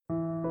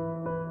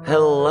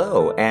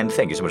Hello, and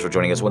thank you so much for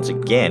joining us once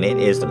again. It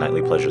is the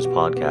Nightly Pleasures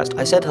podcast.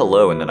 I said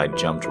hello and then I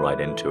jumped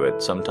right into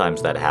it.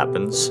 Sometimes that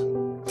happens.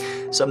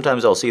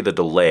 Sometimes I'll see the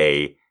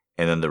delay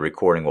and then the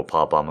recording will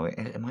pop on. I'm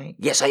like, am I?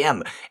 Yes, I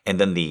am.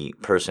 And then the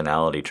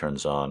personality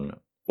turns on.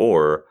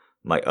 Or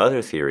my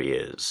other theory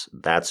is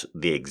that's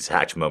the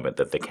exact moment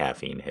that the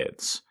caffeine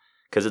hits.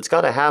 Because it's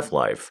got a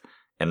half-life,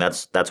 and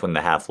that's when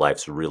the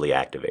half-life's really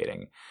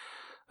activating.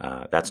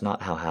 That's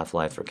not how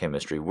Half-Life or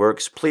chemistry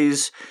works.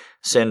 Please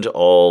send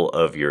all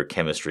of your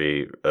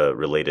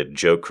chemistry-related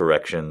joke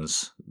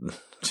corrections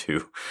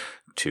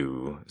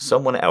to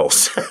someone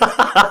else.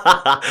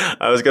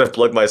 I was going to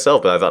plug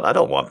myself, but I thought, I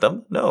don't want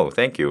them. No,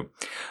 thank you.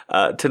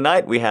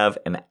 Tonight we have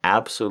an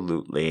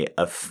absolutely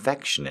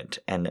affectionate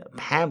and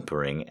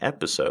pampering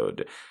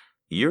episode.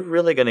 You're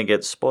really going to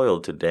get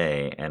spoiled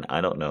today, and I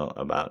don't know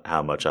about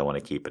how much I want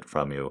to keep it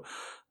from you.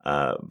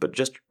 But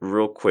just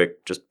real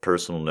quick, just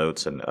personal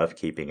notes and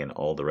upkeeping and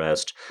all the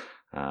rest.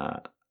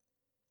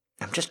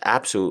 I'm just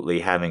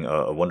absolutely having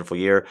a wonderful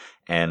year,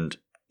 and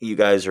you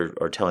guys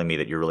are telling me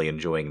that you're really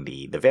enjoying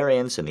the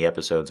variants and the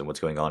episodes and what's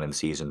going on in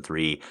Season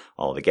 3,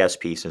 all the guest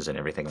pieces and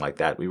everything like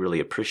that. We really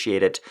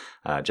appreciate it.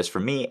 Just for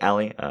me,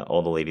 Allie,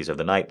 all the ladies of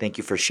the night, thank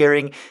you for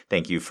sharing.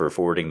 Thank you for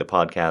forwarding the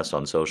podcast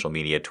on social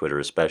media, Twitter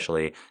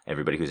especially,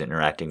 everybody who's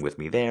interacting with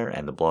me there,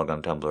 and the blog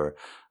on Tumblr.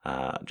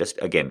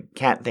 Just, again,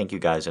 can't thank you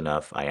guys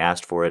enough. I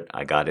asked for it.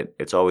 I got it.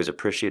 It's always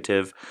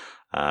appreciative.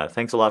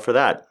 Thanks a lot for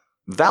that.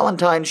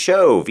 Valentine's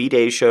show,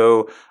 V-Day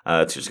show.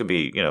 It's just going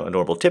to be, a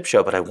normal tip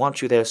show, but I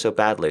want you there so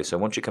badly. So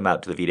once you come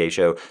out to the V-Day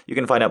show, you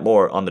can find out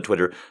more on the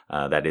Twitter.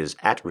 That is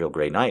at Real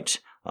Grey Night.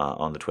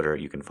 On the Twitter,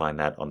 you can find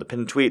that on the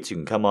pinned tweets. You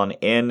can come on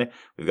in.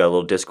 We've got a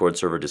little Discord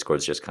server.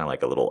 Discord's just kind of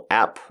like a little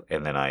app.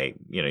 And then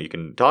you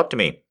can talk to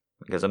me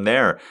because I'm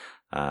there.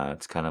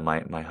 It's kind of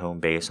my home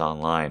base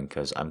online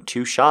because I'm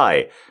too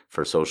shy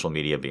for social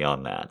media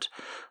beyond that.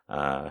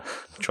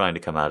 Trying to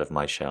come out of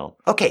my shell.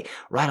 Okay,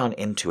 right on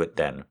into it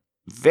then.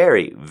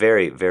 Very,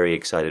 very, very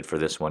excited for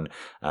this one.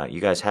 You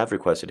guys have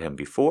requested him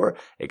before.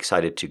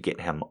 Excited to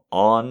get him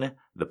on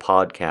the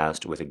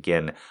podcast with,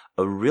 again,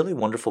 a really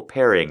wonderful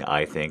pairing,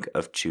 I think,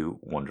 of two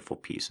wonderful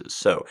pieces.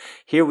 So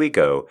here we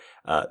go.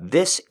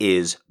 This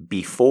is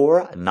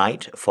Before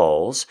Night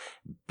Falls,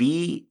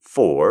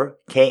 B4,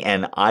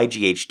 Knight,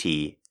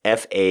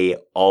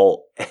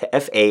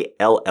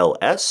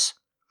 Falls.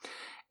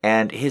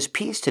 And his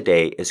piece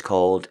today is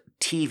called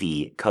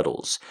TV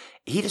Cuddles.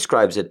 He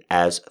describes it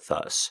as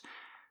thus.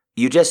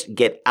 You just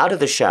get out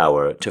of the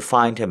shower to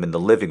find him in the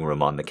living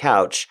room on the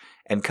couch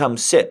and come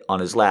sit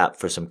on his lap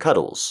for some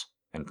cuddles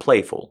and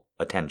playful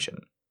attention.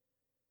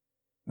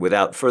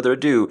 Without further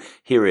ado,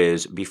 here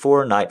is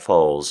Before Night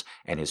Falls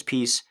and his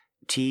piece,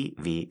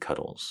 TV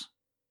Cuddles.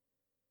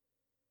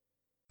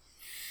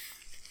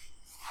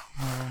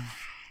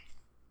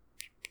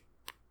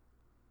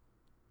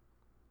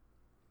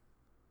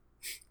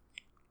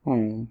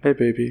 Oh, hey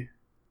baby.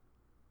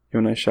 You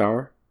have a nice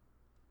shower?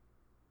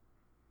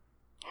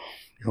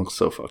 You look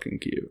so fucking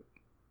cute.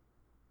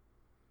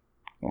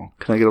 Well,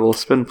 can I get a little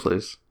spin,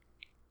 please?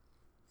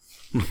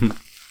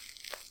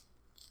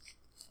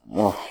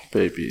 Oh,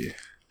 baby.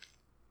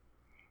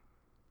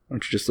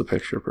 Aren't you just a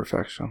picture of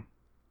perfection?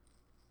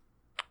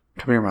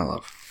 Come here, my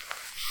love.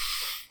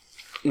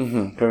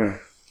 Come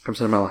here. Come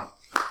sit in my lap.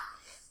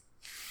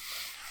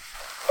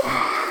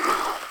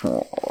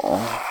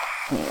 Oh.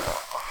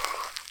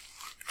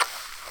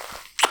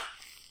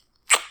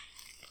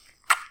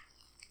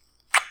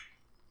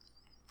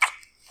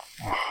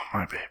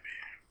 My baby.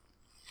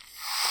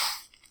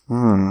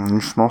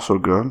 You smell so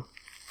good.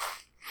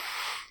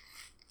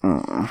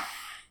 I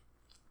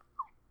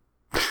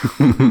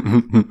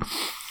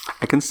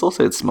can still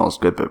say it smells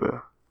good, baby.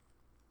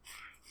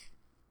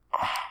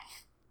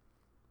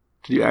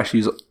 Did you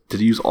actually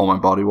use all my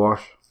body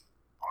wash?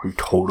 Oh, you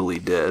totally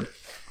did.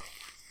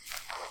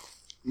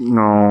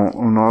 No,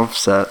 I'm not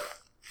upset.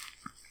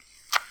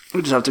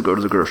 We just have to go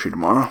to the grocery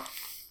tomorrow.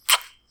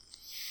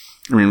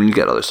 I mean, we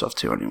get other stuff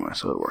too anyway,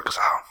 so it works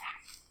out.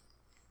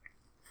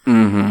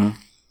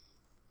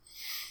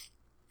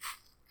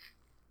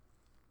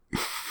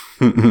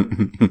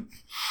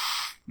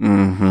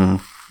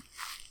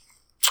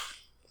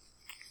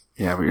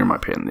 Yeah, but you're my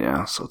pain in the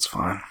ass, so it's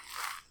fine.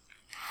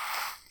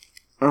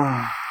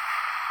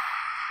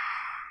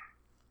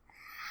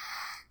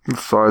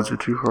 Besides, you're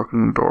too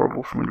fucking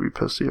adorable for me to be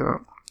pissy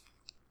at.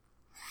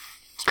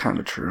 It's kind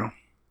of true.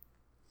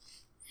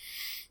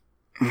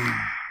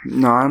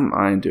 No,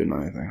 I ain't doing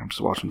anything. I'm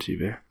just watching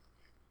TV.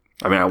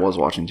 I mean, I was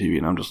watching TV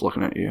and I'm just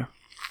looking at you.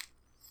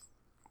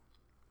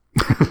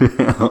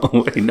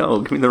 Oh, wait,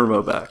 no. Give me the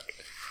remote back.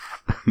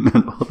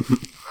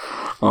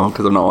 Oh,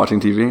 because I'm not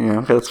watching TV? Yeah,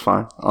 okay, that's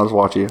fine. I'll just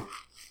watch you.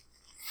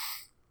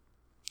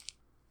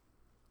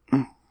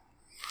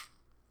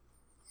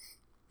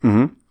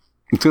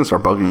 It's going to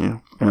start bugging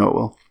you. I know it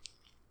will.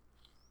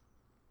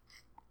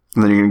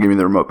 And then you're going to give me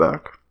the remote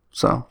back.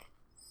 So,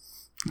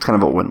 it's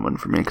kind of a win-win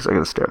for me because I got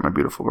to stare at my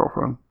beautiful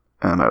girlfriend.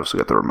 And I also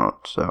got the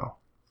remote, so.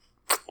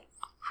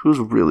 Who's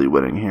really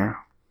winning here?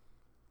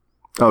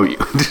 Oh, you.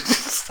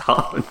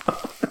 Stop.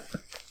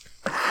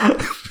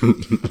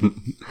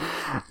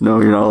 No,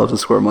 you're not allowed to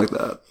squirm like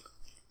that.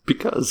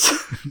 Because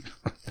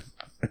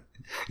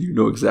you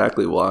know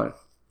exactly why.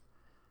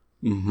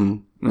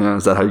 Yeah,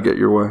 is that how you get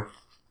your way?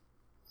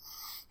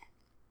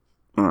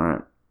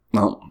 Alright.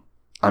 Well,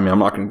 I mean, I'm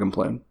not going to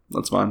complain.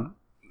 That's fine.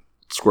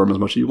 Squirm as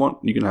much as you want.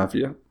 You can have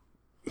you.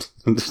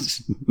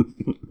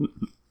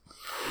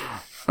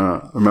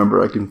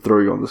 Remember, I can throw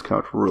you on this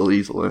couch real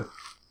easily.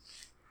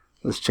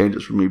 This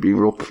changes from me being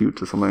real cute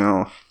to something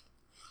else.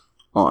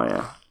 Oh,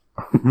 yeah.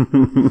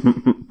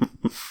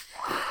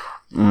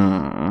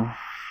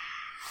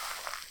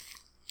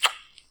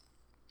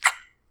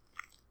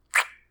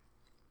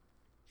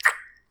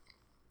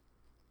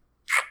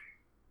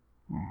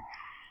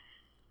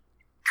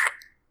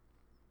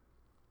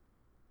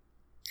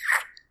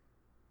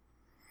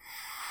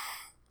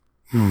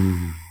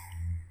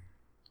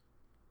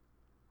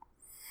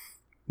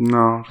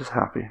 No, just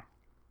happy.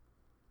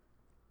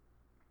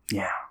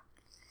 Yeah.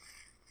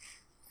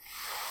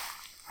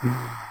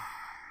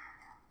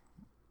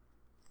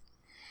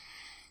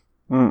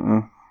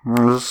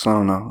 There's, I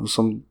don't know, there's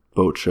some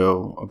boat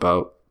show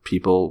about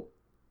people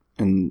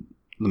in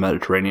the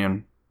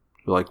Mediterranean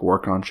who like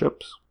work on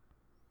ships.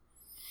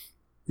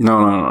 No,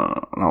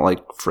 not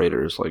like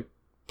freighters, like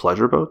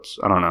pleasure boats.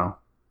 I don't know.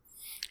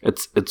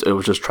 It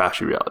was just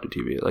trashy reality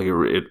TV. Like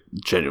it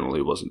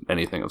genuinely wasn't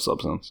anything of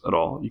substance at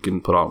all. You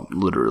can put on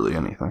literally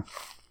anything.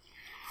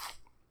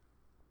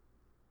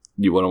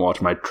 You want to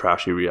watch my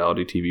trashy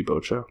reality TV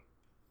boat show?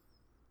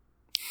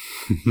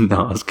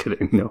 No, I was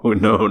kidding. No.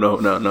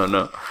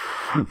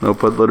 No,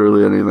 put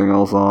literally anything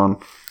else on.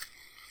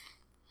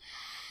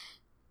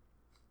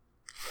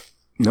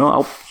 No,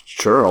 I'll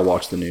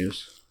watch the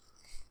news.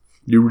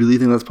 You really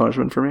think that's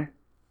punishment for me?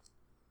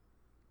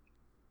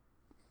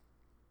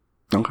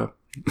 Okay.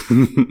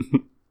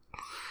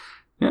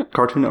 Yeah,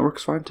 Cartoon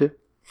Network's fine too.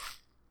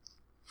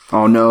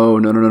 Oh no,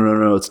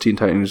 it's Teen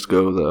Titans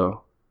Go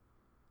though.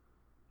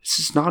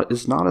 It's not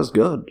as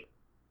good.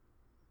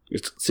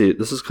 See,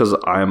 this is because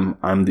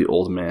I'm the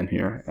old man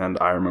here, and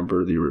I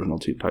remember the original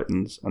Teen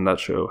Titans, and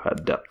that show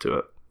had depth to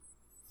it.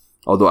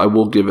 Although I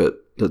will give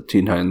it that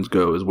Teen Titans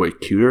Go is way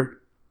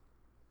cuter.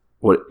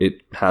 What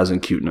it has in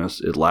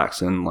cuteness, it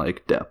lacks in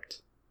like depth.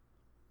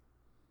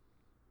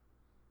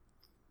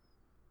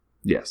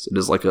 Yes, it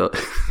is like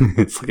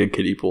it's like a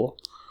kiddie pool,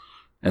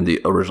 and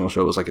the original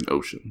show was like an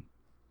ocean.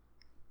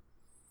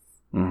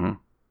 Wait,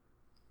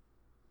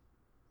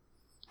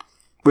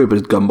 but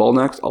is Gumball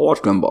next? I'll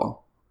watch Gumball.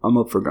 I'm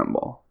up for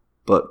Gumball.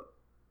 But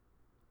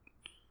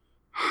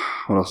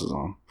what else is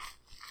on?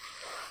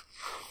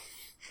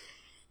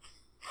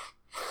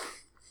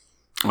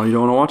 Oh, you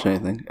don't want to watch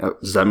anything?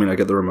 Does that mean I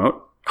get the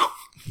remote?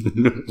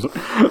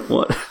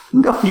 What?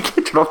 No, you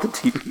can't turn off the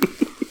TV.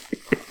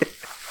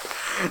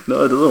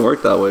 No, it doesn't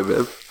work that way,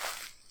 babe.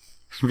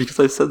 Because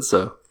I said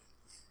so.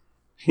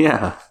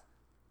 Yeah.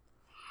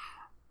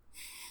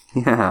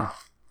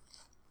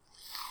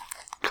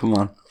 Come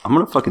on. I'm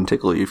gonna fucking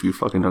tickle you if you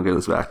fucking don't get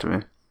this back to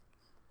me.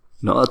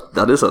 No,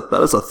 that is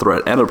a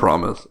threat and a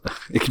promise.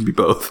 It can be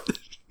both.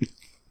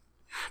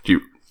 Do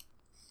you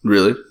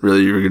really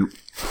you're gonna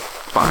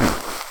fine?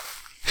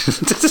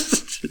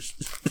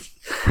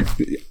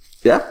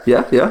 Yeah.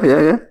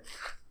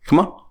 Come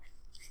on.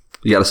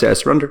 You gotta say I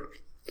surrender.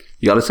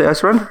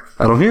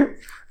 I don't hear.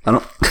 I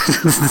don't.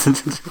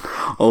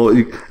 Oh,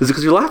 is it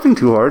because you're laughing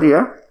too hard?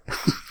 Yeah.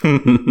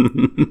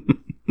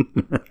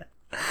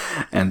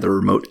 And the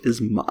remote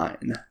is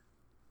mine.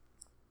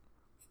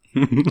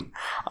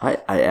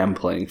 I am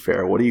playing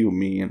fair. What do you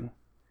mean?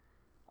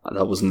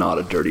 That was not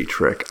a dirty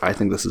trick. I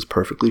think this is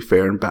perfectly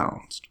fair and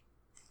balanced.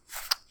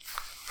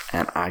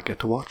 And I get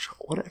to watch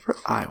whatever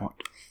I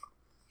want.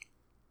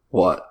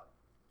 What?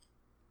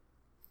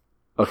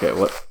 Okay,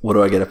 what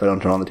do I get if I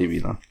don't turn on the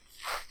TV then?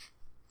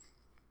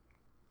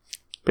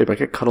 Babe, I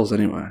get cuddles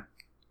anyway.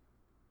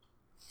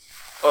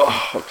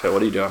 Oh, okay,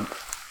 what are you doing?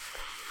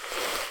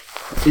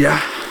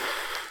 Yeah.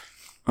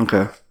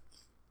 Okay.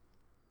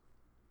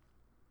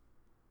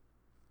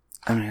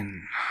 I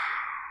mean...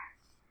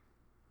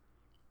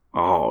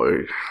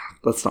 Oh,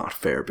 that's not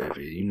fair,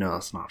 baby. You know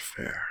that's not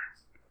fair.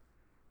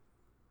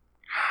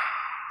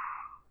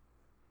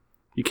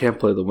 You can't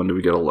play the when do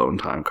we get alone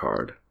time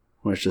card.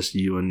 When it's just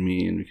you and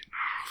me and we can...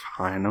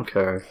 Fine,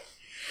 okay.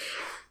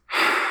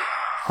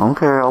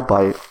 Okay, I'll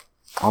bite.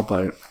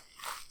 I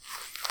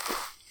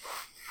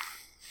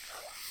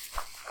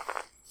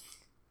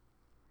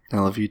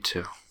love you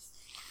too.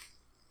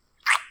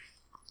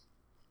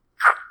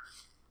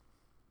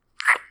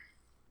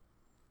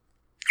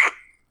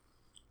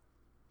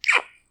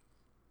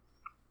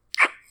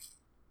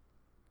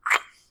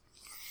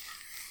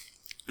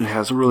 Yeah,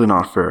 it's really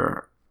not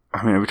fair.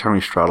 I mean, every time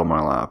you straddle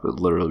my lap, it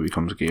literally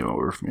becomes game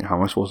over for me. How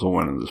am I supposed to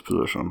win in this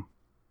position?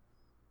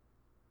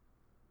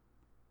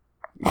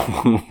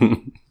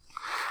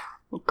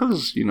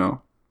 Because,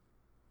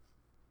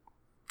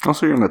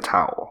 also you're in the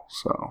towel,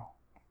 so.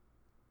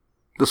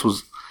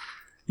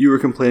 You were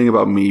complaining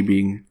about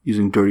me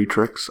using dirty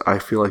tricks. I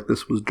feel like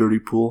this was dirty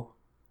pool.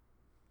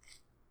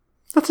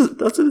 That's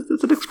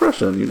an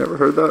expression. You never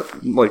heard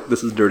that? Like,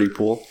 this is dirty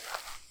pool.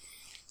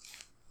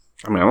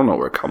 I mean, I don't know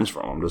where it comes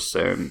from. I'm just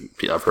saying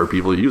I've heard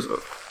people use it.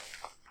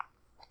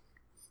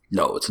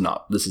 No, it's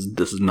not. This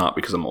is not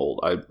because I'm old.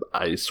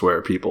 I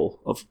swear people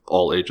of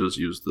all ages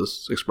use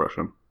this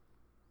expression.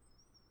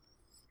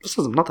 This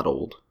is I'm not that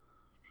old.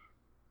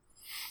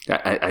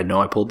 I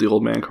know I pulled the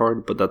old man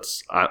card, but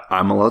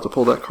I'm allowed to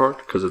pull that card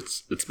because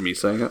it's me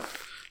saying it.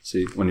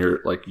 See, when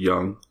you're like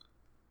young,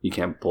 you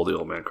can't pull the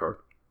old man card.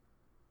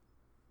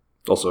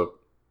 Also,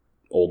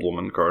 old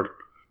woman card.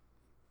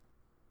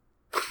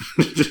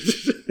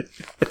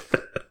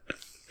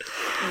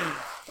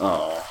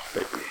 Oh,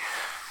 baby.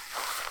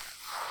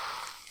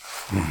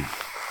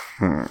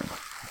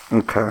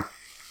 Okay.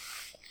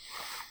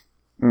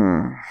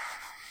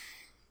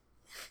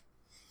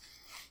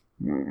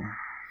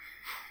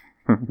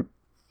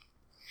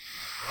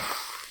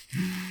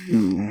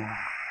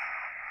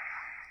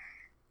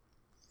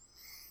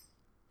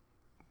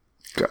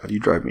 God, you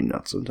drive me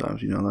nuts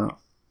sometimes, you know that?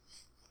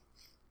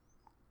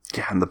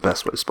 Yeah, in the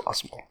best ways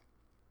possible.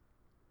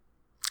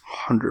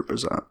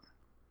 100%.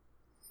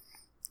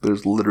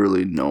 There's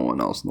literally no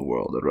one else in the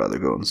world I'd rather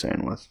go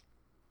insane with.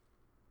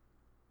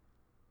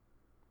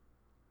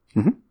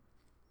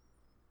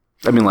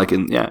 I mean, like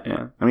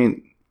yeah. I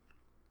mean,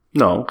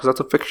 no, because that's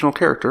a fictional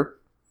character.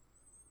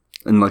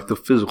 In like the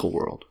physical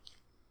world.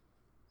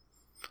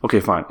 Okay,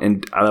 fine.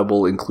 And I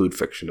will include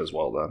fiction as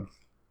well then.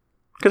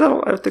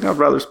 Because I think I'd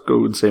rather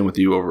go insane with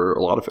you over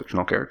a lot of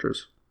fictional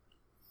characters.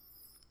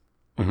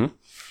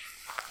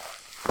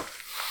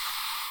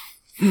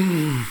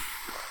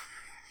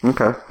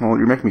 Okay, well,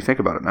 you're making me think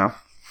about it now.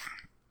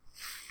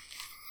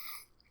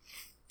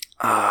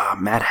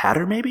 Mad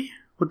Hatter maybe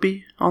would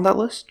be on that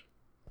list.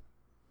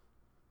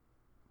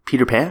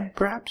 Peter Pan,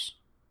 perhaps.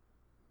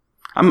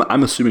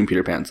 I'm assuming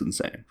Peter Pan's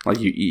insane. Like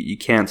you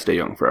can't stay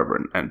young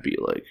forever and be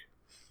like,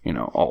 you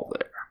know, all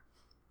there.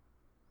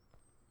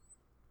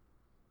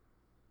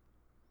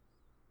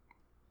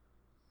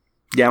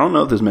 Yeah, I don't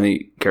know if there's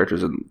many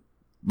characters in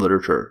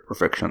literature or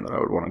fiction that I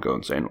would want to go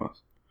insane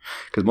with,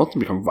 because most of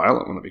them become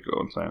violent when they go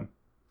insane.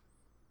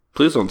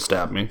 Please don't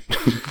stab me.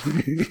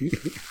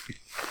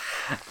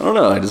 I don't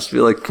know. I just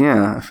feel like,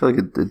 yeah,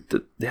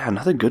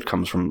 nothing good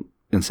comes from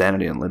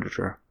insanity in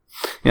literature.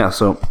 Yeah,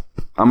 so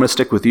I'm going to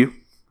stick with you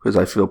because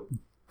I feel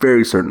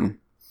very certain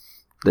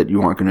that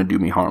you aren't going to do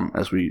me harm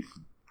as we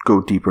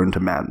go deeper into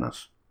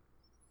madness.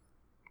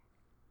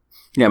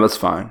 Yeah, that's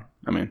fine.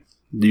 I mean,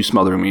 you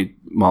smothering me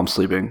while I'm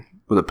sleeping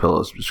with a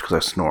pillow just because I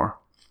snore.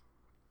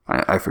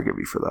 I forgive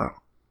you for that.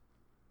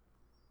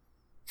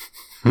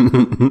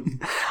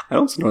 I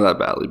don't snore that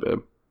badly,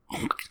 babe.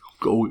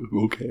 Go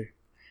okay.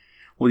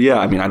 Well, yeah,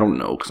 I mean, I don't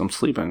know because I'm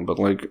sleeping, but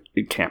like,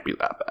 it can't be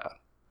that bad.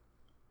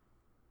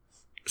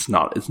 It's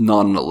not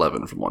an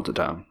 11 from 1 to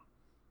 10.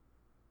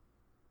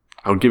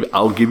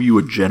 I'll give you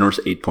a generous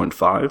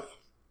 8.5.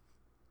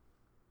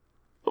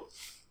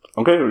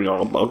 Okay,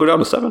 I'll go down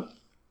to 7.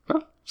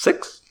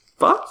 6?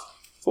 5?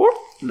 4?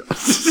 No.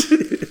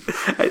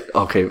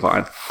 Okay,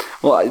 fine.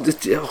 Well, that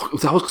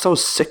was because I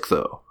was sick,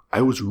 though.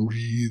 I was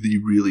really,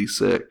 really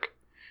sick.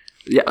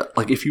 Yeah,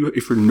 like if your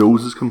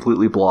nose is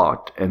completely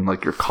blocked and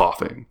like you're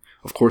coughing,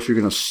 of course you're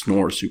gonna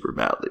snore super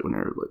badly when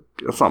you're like.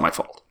 That's not my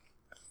fault.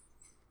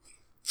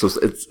 So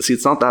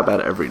it's not that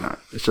bad every night.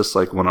 It's just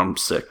like when I'm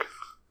sick,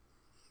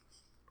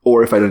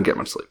 or if I didn't get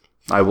much sleep.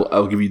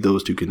 I'll give you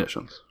those two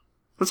conditions.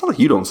 It's not like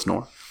you don't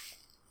snore.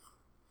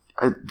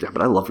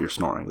 But I love your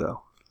snoring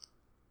though.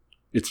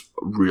 It's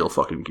real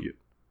fucking cute,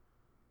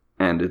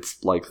 and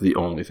it's like the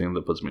only thing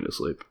that puts me to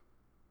sleep.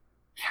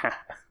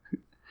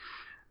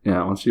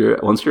 Yeah. Once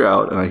you're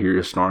out and I hear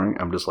you snoring,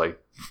 I'm just like,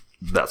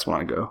 that's when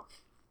I go.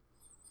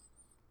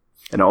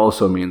 And it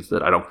also means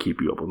that I don't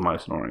keep you up with my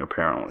snoring,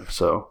 apparently.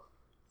 So,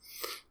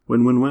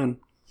 win-win-win.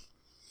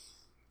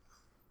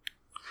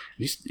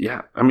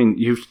 Yeah, I mean,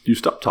 you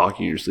stop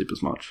talking in your sleep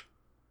as much.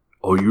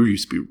 Oh, you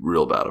used to be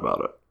real bad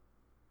about it.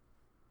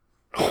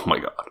 Oh my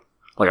god.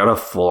 Like, I'd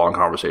have full-on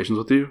conversations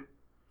with you.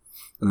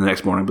 And the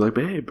next morning I'd be like,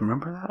 babe,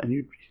 remember that? And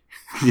you'd be...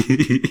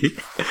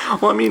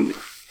 Well, I mean,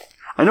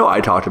 I know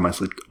I talk in my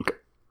sleep. Okay.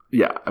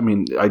 Yeah, I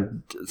mean,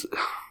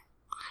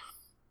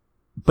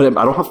 but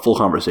I don't have full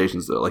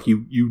conversations, though. Like,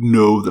 you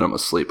know that I'm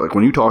asleep. Like,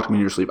 when you talk to me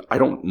in your sleep, I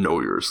don't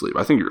know you're asleep.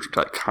 I think you're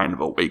like, kind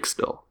of awake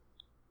still.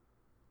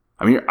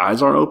 I mean, your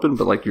eyes aren't open,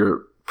 but, like,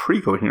 you're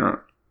pretty coherent.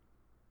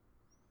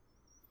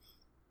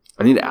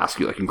 I need to ask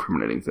you, like,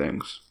 incriminating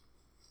things.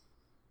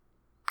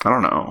 I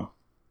don't know.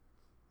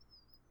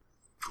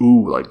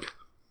 Ooh, like,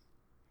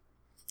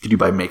 did you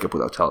buy makeup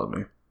without telling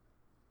me?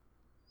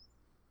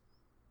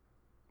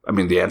 I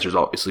mean, the answer is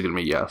obviously going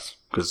to be yes,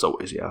 because it's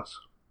always yes.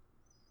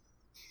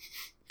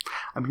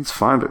 I mean, it's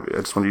fine, baby. I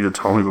just want you to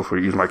tell me before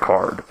you use my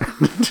card.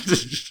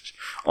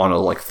 On a,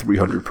 like,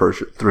 $300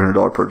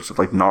 purchase of,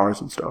 like, NARS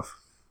and stuff.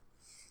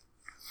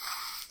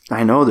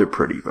 I know they're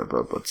pretty,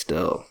 but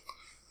still.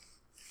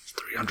 It's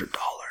 $300.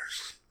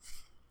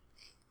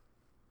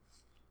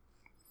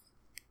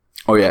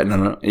 Oh, yeah,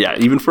 no. Yeah,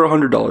 even for a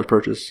 $100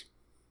 purchase.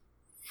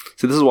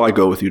 See, this is why I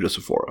go with you to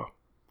Sephora.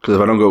 Because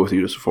if I don't go with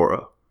you to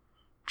Sephora,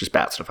 just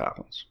bad stuff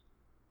happens.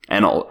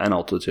 And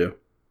Ulta, too.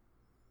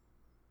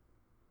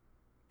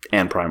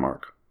 and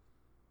Primark.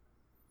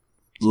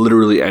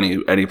 Literally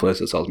any place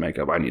that sells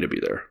makeup, I need to be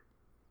there.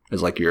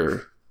 It's like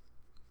your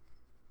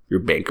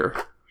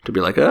banker to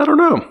be like, I don't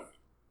know.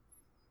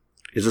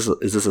 Is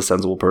this a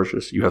sensible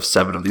purchase? You have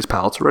 7 of these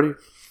palettes already?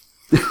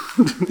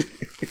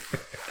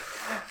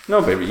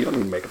 No, baby, you don't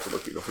need makeup to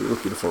look beautiful. You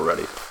look beautiful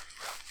already.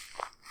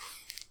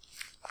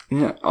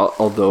 Yeah,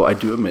 although I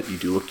do admit you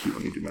do look cute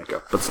when you do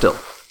makeup, but still.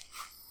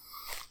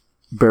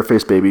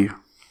 Barefaced baby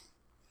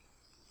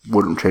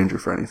wouldn't change it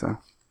for anything.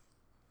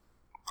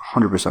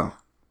 100%.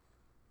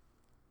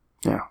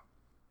 Yeah.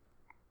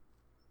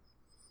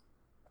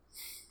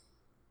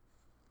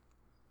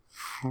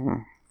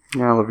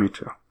 Yeah, I love you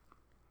too.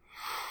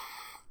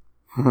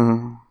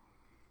 Yeah.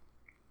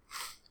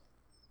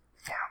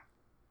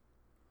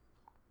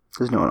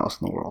 There's no one else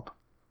in the world.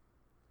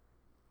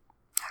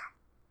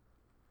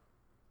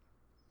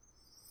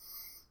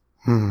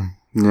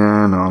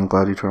 Yeah, no, I'm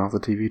glad you turned off the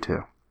TV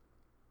too.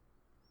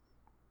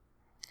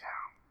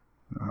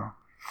 Yeah.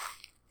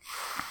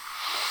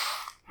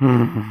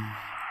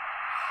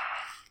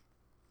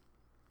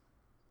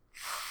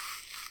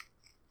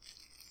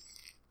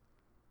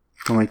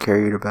 Can I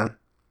carry you to bed?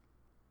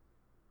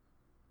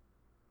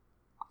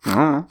 I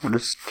don't know.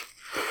 Just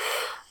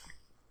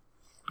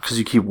because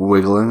you keep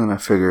wiggling, and I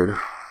figured.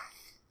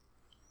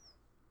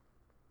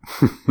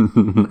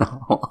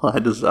 No, I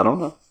don't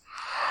know.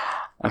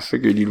 I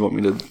figured you'd want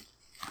me to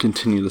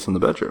continue this in the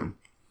bedroom.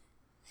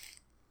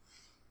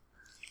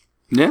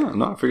 Yeah,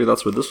 no, I figured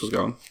that's where this was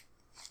going.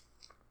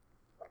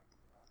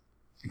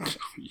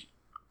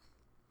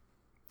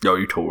 Yo,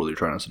 you totally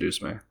trying to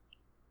seduce me.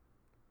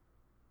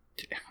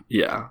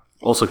 Yeah.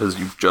 Also because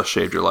you've just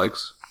shaved your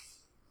legs.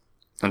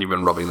 And you've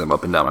been rubbing them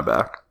up and down my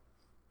back.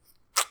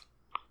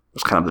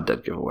 It's kind of the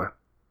dead giveaway.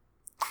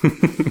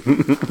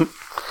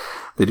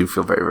 They do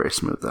feel very, very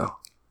smooth, though.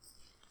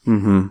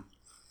 Mm-hmm.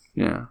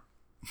 Yeah.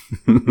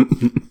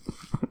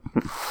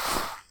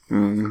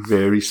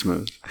 Very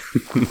smooth.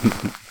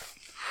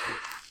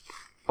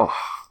 Oh.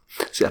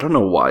 See, I don't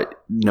know why.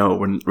 No,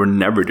 we're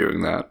never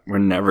doing that. We're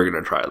never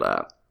going to try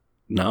that.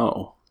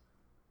 No.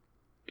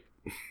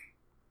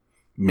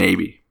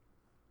 Maybe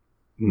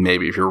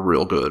if you're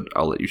real good,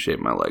 I'll let you shave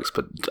my legs.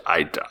 But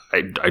I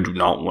do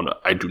not want to.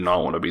 I do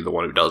not want to be the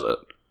one who does it.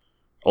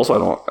 Also,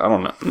 I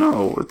don't know.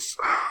 No, it's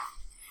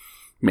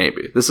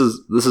maybe this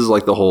is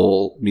like the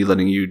whole me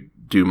letting you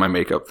do my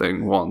makeup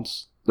thing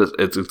once.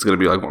 It's going to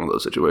be like one of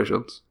those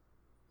situations.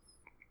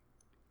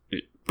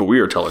 But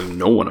we are telling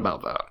no one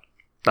about that.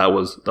 That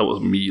was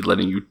me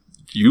letting you.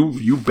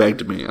 You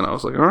begged me, and I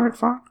was like, all right,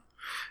 fine.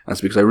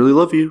 That's because I really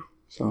love you.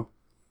 So,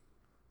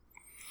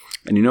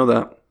 and you know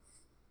that.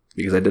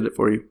 Because I did it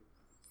for you.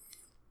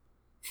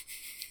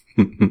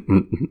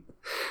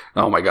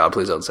 Oh my God,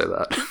 please don't say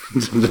that.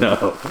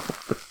 No.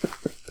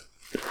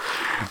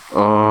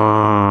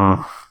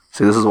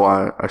 See, this is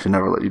why I should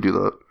never let you do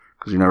that.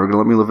 Because you're never going to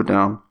let me live it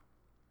down.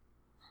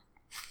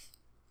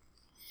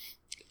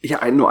 Yeah,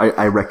 I know.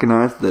 I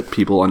recognize that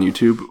people on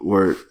YouTube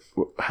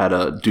had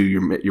to do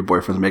your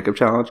boyfriend's makeup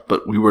challenge,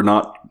 but we were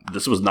not.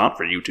 This was not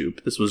for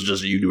YouTube. This was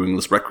just you doing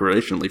this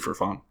recreationally for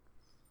fun.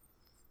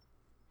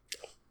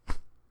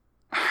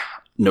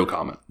 No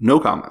comment. No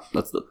comment.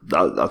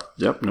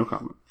 Yep, no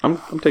comment.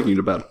 I'm taking you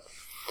to bed.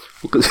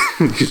 Because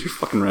you're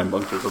fucking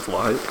rambunctious. That's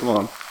why. Come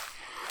on.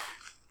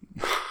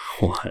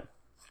 What?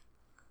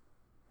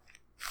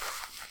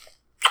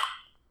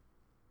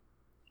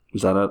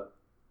 Is that it?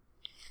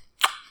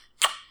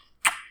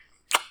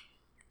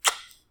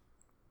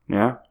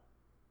 Yeah?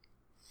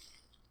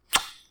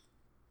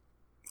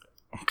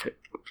 Okay.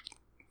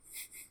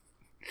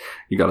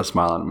 You gotta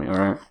smile at me,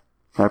 alright?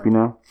 Happy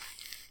now?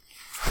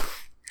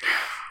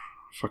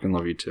 Fucking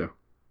love you too.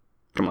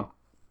 Come on.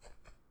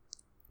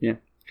 Yeah,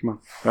 come on.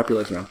 Wrap your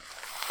legs around.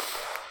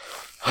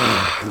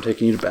 I'm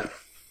taking you to bed.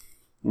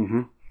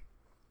 Mm-hmm.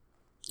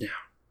 Yeah.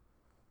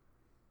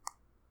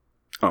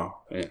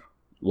 Oh, yeah.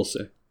 We'll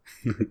see.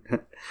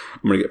 I'm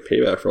gonna get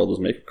payback for all those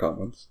makeup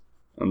comments.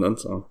 And then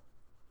some.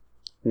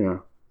 Yeah.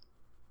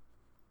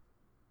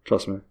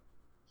 Trust me.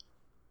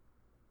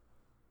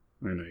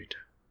 I know you do.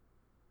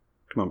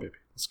 Come on, baby.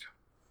 Let's go.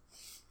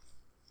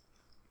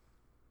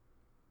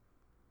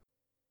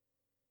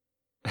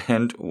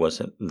 And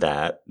wasn't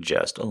that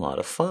just a lot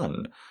of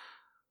fun?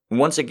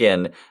 Once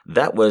again,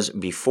 that was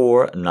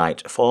Before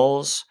Night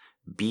Falls,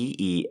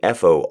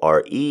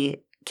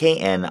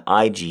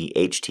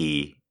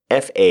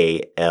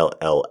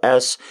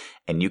 BeforeNightFalls,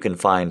 and you can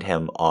find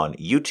him on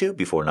YouTube,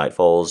 Before Night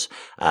Falls,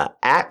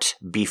 at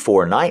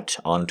Before Night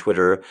on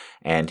Twitter,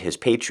 and his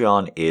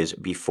Patreon is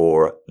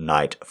Before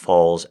Night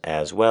Falls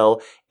as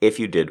well. If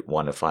you did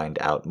want to find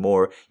out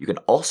more, you can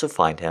also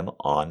find him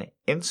on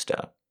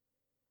Insta.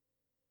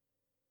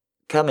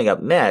 Coming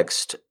up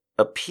next,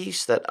 a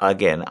piece that,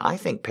 again, I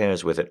think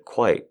pairs with it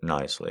quite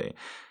nicely.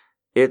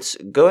 It's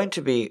going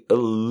to be a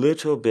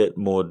little bit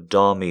more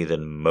dommy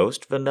than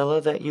most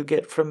vanilla that you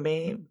get from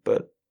me,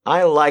 but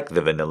I like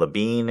the vanilla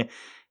bean,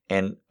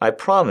 and I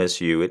promise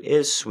you it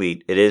is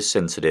sweet, it is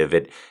sensitive,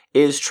 it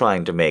is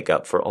trying to make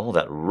up for all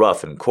that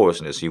rough and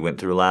coarseness you went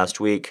through last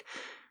week.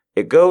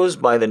 It goes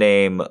by the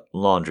name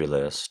Laundry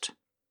List,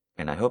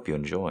 and I hope you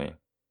enjoy.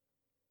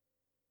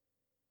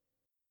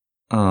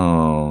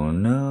 Oh,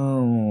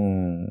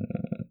 no.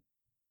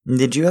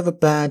 Did you have a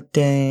bad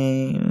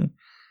day?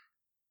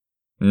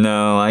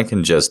 No, I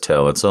can just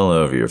tell. It's all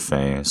over your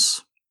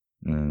face.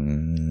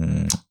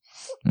 I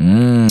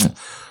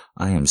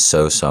am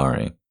so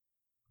sorry.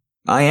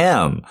 I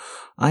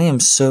am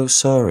so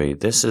sorry.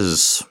 This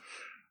is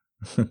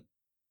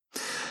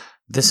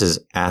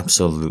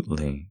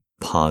absolutely,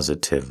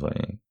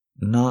 positively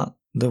not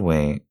the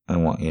way I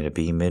want you to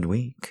be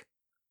midweek.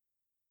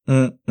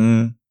 I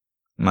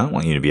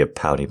want you to be a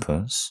pouty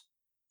puss.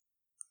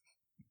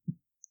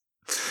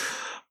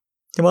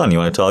 Come on, you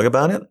want to talk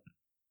about it?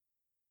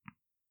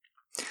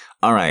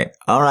 All right.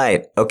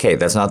 Okay,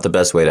 that's not the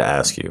best way to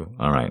ask you.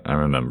 All right, I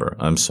remember.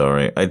 I'm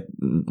sorry. I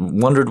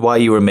wondered why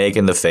you were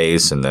making the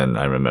face, and then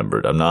I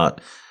remembered. I'm not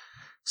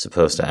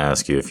supposed to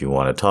ask you if you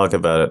want to talk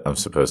about it. I'm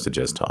supposed to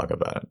just talk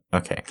about it.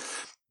 Okay.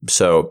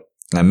 So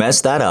I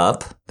messed that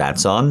up.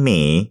 That's on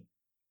me.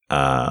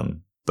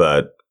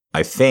 But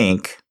I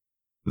think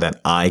that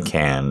I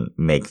can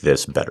make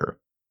this better.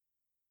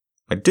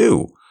 I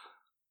do.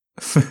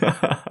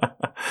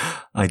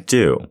 I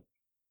do.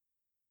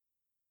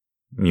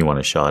 You want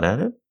a shot at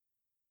it?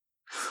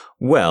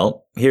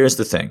 Well, here's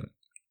the thing.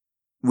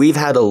 We've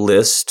had a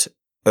list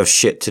of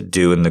shit to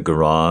do in the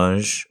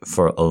garage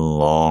for a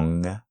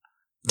long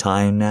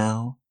time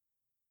now.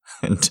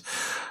 And,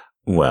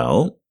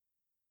 well,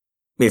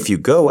 if you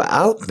go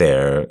out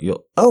there,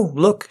 oh,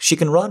 look, she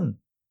can run.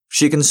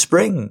 She can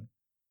spring.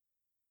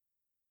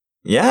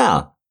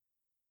 Yeah.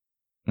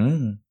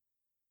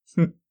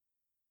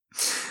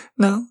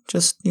 No,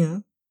 just,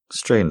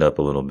 straightened up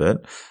a little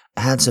bit.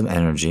 Had some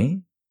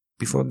energy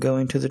before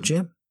going to the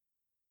gym.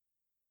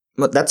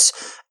 But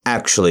that's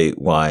actually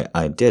why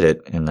I did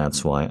it, and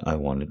that's why I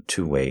wanted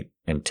to wait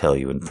and tell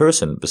you in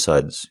person,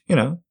 besides,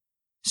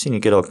 seeing you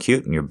get all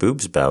cute and your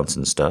boobs bounce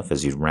and stuff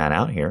as you ran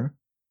out here.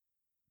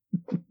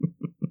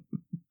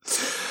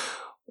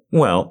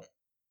 Well,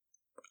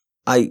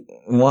 I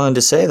wanted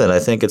to say that I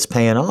think it's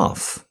paying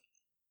off.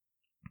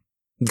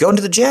 Going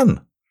to the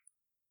gym.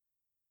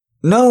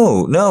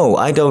 No,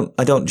 I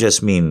don't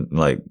just mean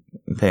like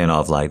paying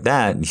off like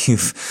that.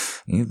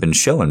 You've been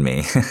showing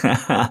me,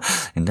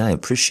 and I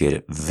appreciate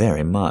it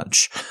very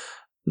much.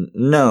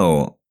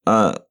 No,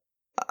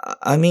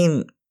 I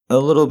mean a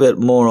little bit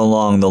more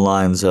along the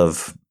lines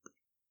of,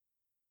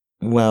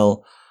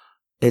 well,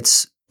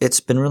 it's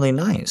been really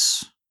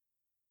nice.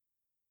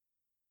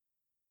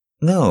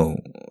 No,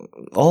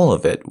 all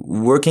of it.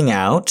 Working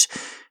out,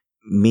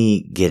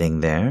 me getting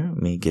there,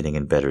 me getting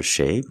in better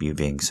shape, you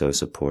being so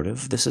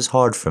supportive. This is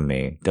hard for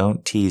me.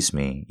 Don't tease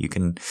me. You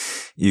can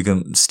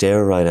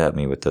stare right at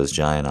me with those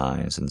giant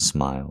eyes and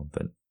smile,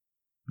 but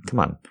come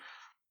on.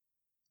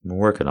 We're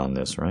working on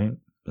this, right?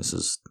 This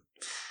is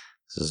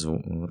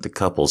what the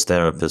couples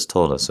therapist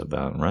told us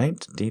about,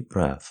 right? Deep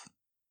breath.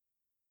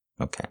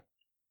 Okay.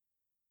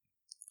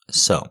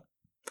 So,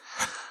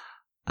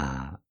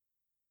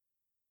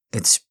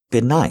 it's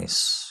been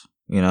nice,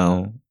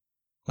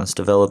 us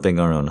developing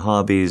our own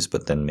hobbies,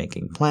 but then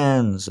making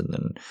plans and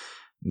then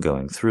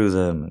going through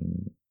them.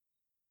 And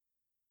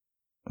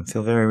I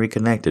feel very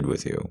reconnected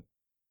with you.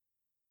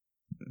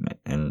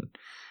 And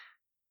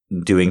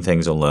doing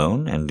things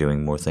alone and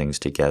doing more things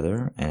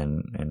together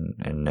and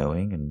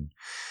knowing and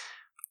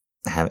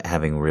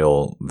having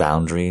real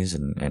boundaries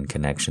and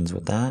connections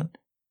with that.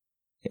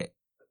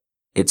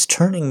 It's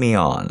turning me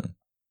on.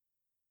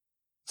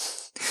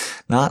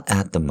 Not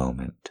at the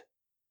moment.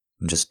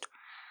 Just,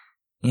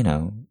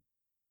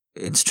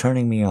 it's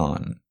turning me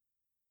on.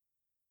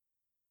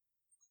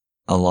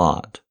 A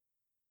lot.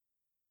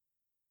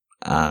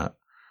 I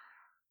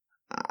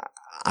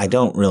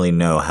don't really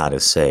know how to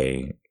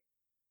say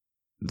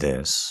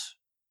this,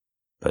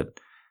 but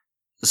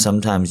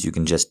sometimes you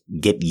can just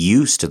get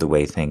used to the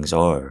way things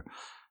are.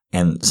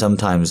 And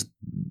sometimes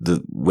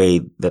the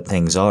way that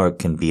things are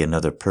can be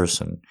another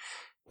person.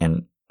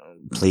 And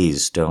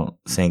please don't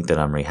think that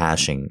I'm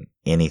rehashing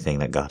anything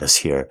that got us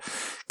here,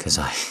 because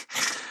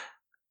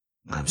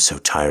I'm so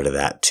tired of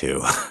that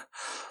too.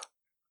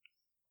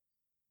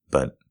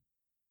 But,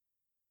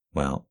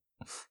 well,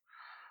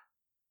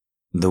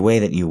 the way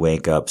that you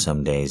wake up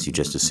some days, you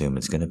just assume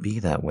it's going to be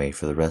that way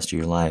for the rest of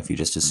your life. You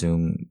just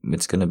assume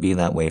it's going to be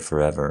that way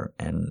forever.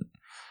 And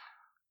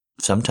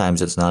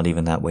sometimes it's not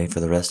even that way for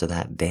the rest of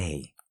that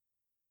day.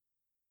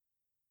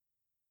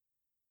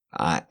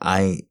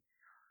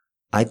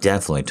 I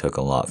definitely took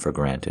a lot for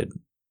granted.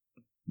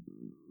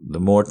 The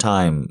more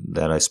time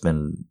that I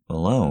spend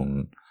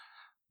alone,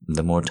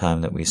 the more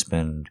time that we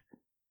spend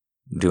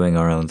doing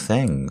our own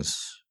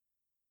things,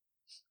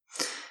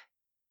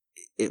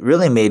 it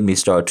really made me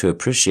start to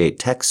appreciate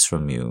texts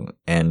from you.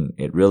 And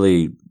it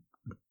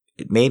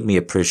made me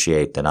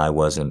appreciate that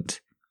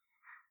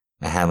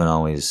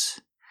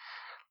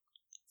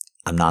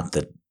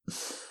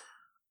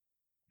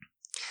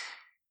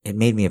it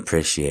made me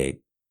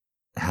appreciate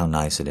how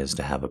nice it is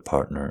to have a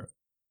partner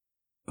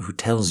who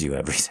tells you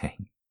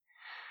everything,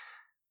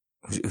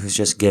 who's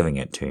just giving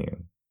it to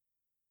you.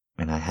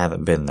 And I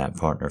haven't been that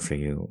partner for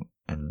you,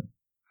 and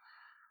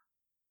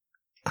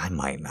I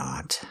might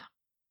not.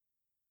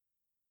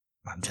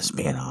 I'm just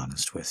being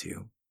honest with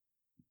you.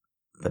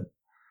 But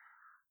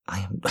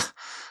I'm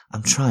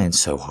trying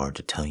so hard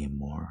to tell you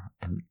more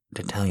and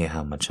to tell you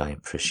how much I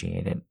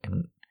appreciate it.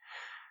 And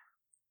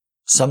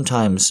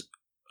sometimes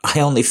I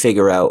only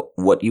figure out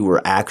what you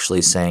were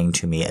actually saying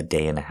to me a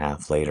day and a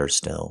half later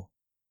still.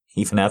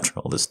 Even after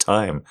all this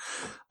time.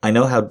 I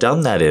know how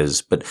dumb that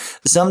is, but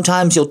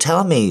sometimes you'll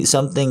tell me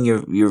something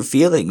you're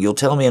feeling. You'll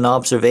tell me an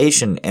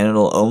observation and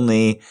it'll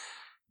only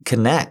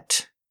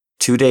connect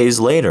 2 days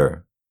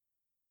later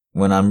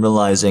when I'm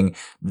realizing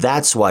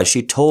that's why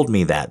she told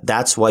me that.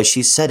 That's why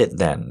she said it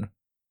then.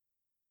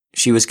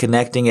 She was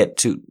connecting it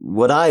to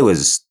what I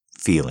was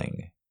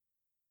feeling.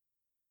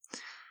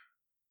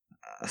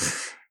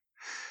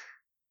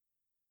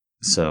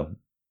 So,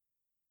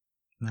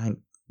 I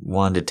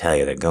wanted to tell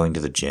you that going to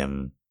the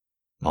gym,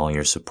 all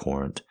your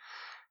support,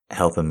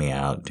 helping me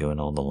out, doing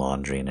all the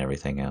laundry and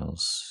everything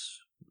else,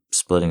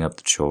 splitting up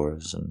the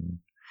chores, and,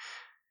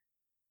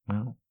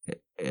 well,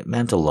 it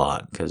meant a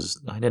lot because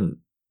I didn't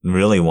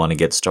really want to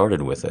get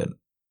started with it.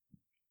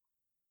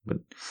 But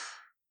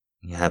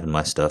you having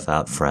my stuff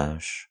out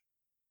fresh,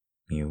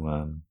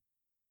 you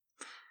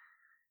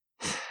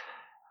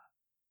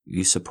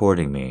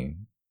supporting me,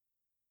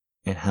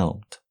 it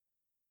helped.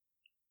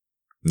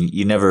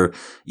 You never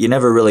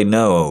really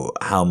know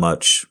how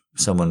much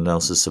someone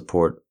else's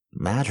support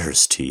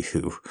matters to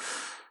you,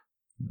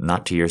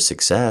 not to your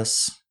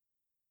success.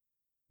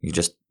 You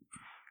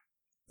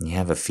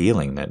have a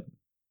feeling that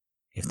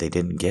if they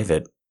didn't give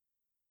it,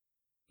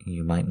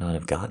 you might not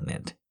have gotten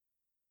it.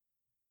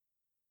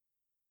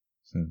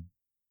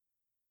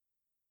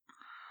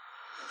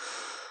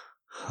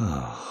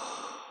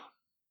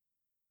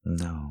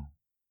 No,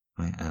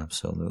 I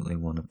absolutely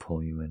want to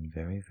pull you in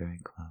very, very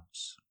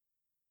close.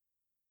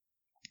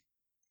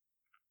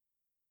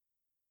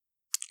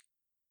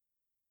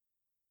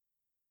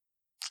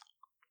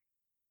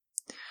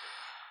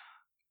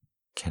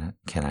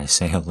 Can I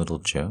say a little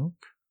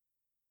joke?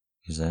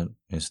 Is the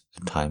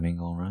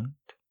timing all right?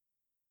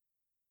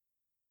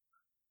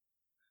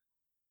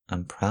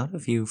 I'm proud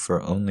of you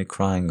for only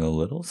crying a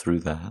little through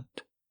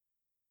that.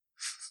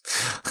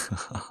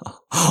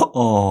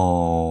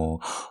 Oh,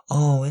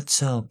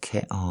 it's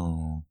okay.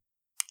 Oh,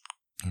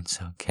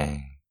 it's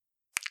okay.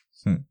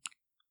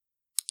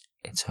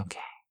 It's okay.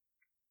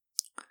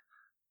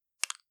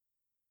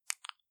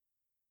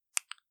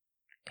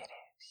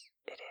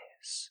 It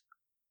is.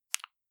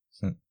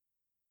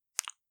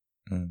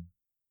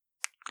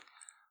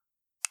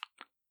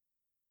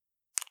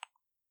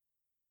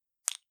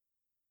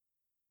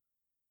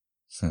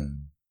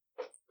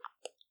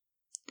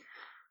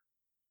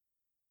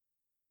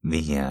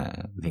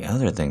 The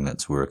other thing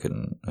that's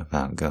working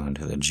about going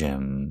to the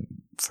gym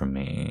for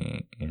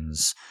me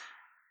is,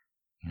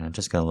 I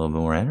just got a little bit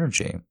more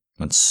energy.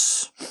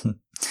 That's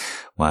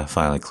why I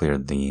finally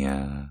cleared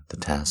the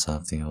tasks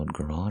off the old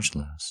garage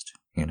list,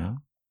 you know?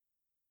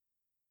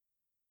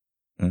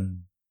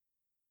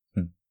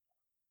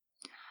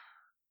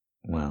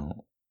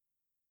 Well,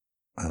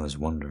 I was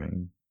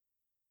wondering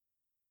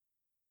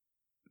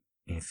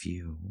if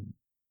you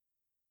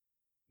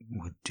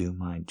would do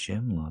my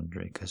gym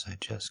laundry because I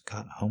just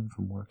got home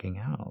from working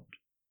out.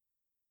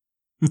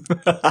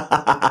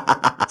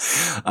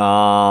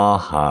 Oh,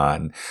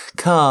 hon,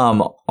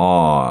 come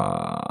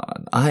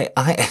on.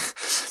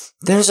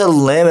 There's a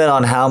limit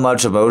on how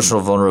much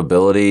emotional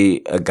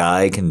vulnerability a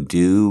guy can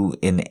do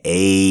in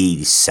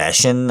a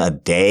session, a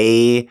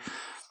day.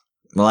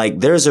 Like,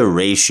 there's a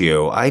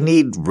ratio. I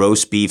need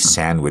roast beef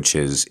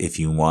sandwiches if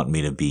you want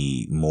me to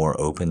be more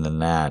open than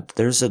that.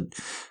 There's a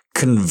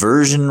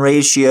conversion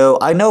ratio.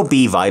 I know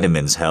B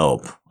vitamins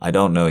help. I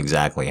don't know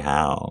exactly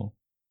how.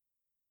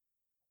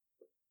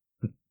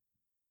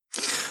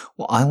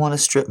 Well, I want to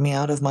strip me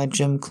out of my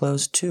gym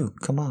clothes too.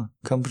 Come on,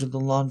 come to the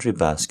laundry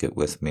basket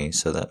with me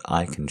so that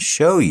I can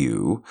show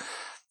you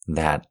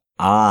that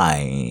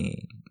I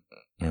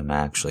am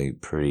actually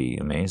pretty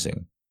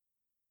amazing.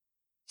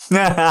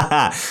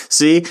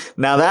 See,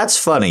 now that's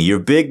funny. Your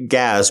big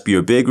gasp,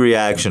 your big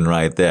reaction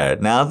right there.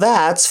 Now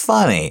that's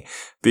funny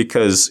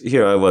because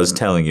here I was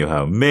telling you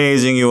how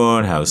amazing you are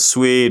and how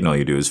sweet, and all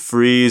you do is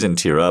freeze and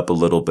tear up a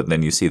little, but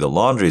then you see the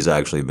laundry's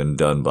actually been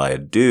done by a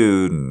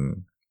dude,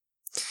 and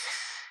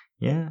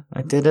yeah,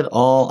 I did it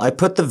all. I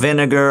put the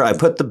vinegar, I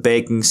put the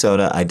baking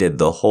soda, I did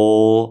the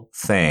whole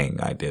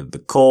thing. I did the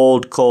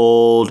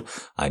cold,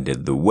 I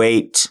did the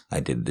wait, I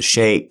did the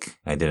shake,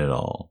 I did it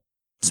all.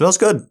 It smells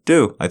good,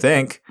 too, I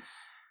think.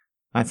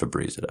 I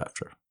Febreze it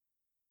after.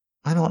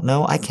 I don't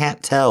know. I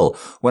can't tell.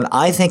 When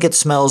I think it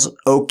smells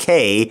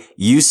okay,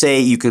 you say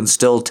you can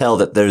still tell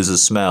that there's a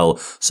smell.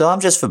 So I'm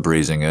just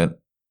Febrezing it.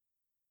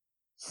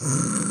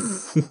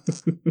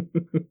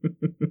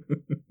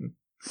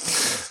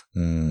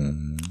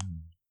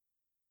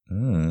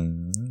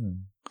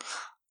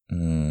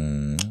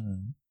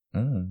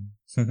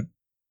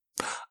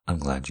 I'm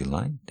glad you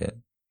liked it.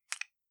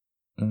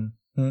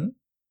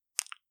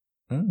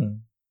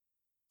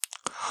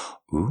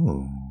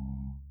 Ooh.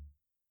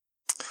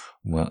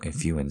 Well,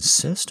 if you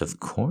insist, of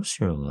course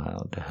you're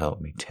allowed to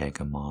help me take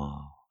them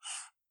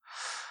off.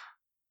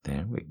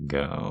 There we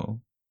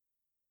go.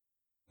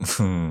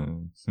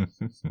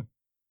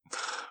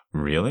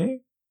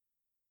 Really?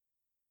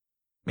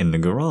 In the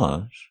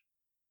garage?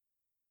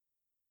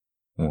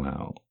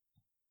 Well,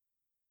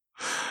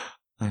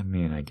 I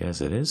mean, I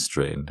guess it is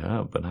straightened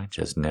out, but I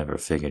just never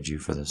figured you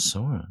for the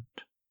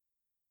sort.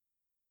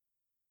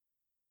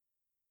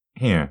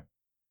 Here.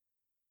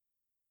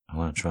 I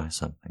want to try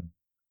something.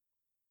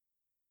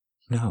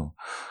 No,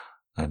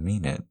 I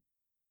mean it.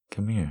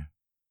 Come here.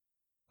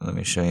 Let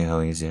me show you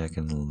how easy I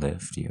can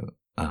lift you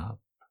up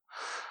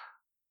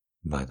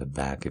by the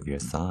back of your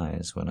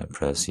thighs when I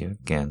press you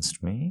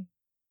against me.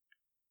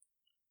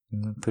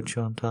 And then put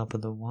you on top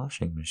of the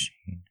washing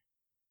machine.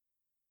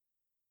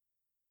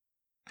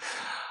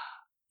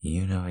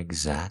 You know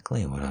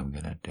exactly what I'm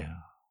gonna do.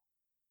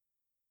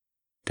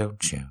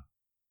 Don't you?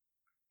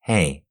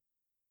 Hey,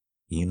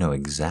 you know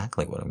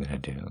exactly what I'm gonna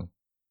do.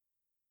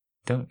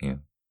 Don't you?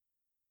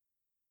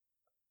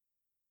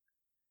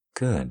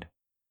 Good.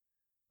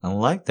 I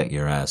like that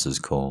your ass is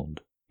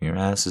cold. Your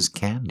ass is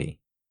candy.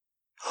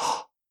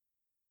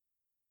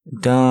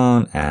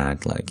 Don't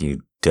act like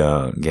you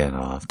don't get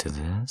off to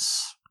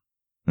this.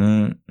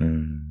 I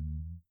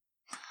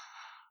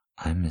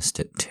missed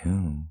it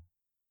too.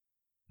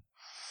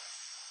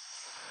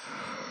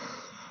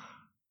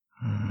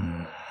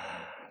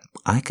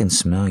 I can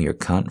smell your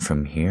cunt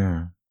from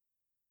here.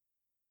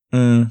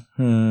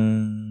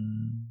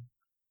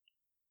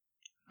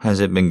 Has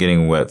it been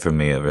getting wet for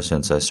me ever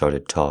since I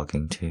started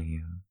talking to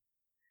you?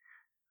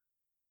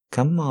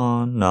 Come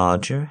on,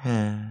 nod your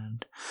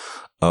head.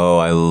 Oh,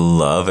 I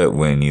love it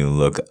when you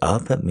look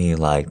up at me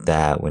like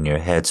that when your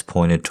head's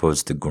pointed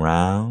towards the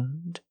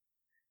ground.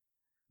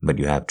 But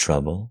you have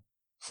trouble?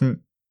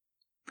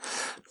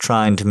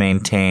 Trying to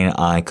maintain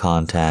eye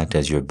contact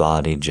as your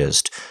body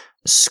just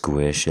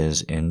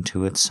squishes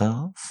into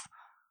itself?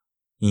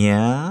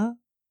 Yeah?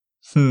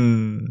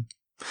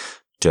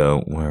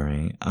 Don't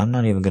worry, I'm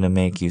not even going to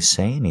make you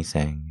say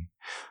anything.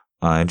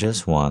 I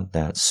just want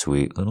that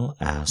sweet little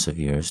ass of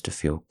yours to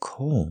feel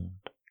cold.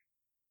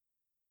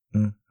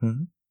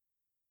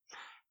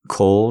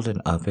 Cold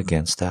and up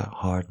against that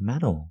hard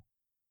metal.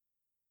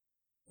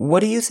 What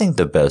do you think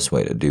the best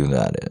way to do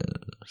that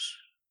is?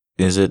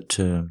 Is it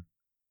to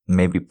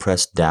maybe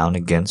press down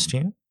against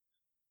you?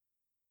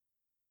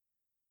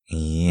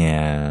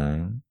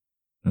 Yeah.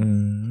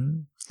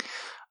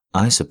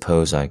 I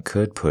suppose I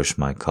could push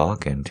my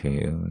cock into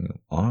you. You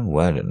are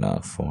wet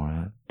enough for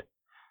it.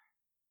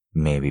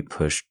 Maybe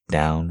push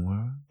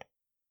downward.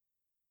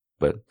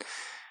 But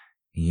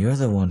you're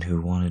the one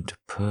who wanted to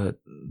put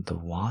the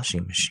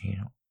washing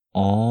machine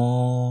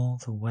all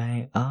the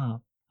way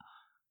up.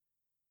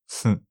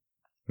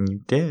 You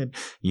did.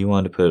 You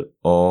wanted to put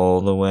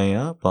all the way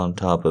up on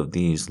top of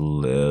these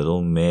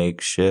little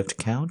makeshift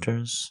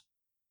counters.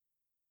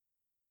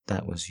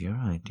 That was your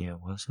idea,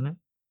 wasn't it?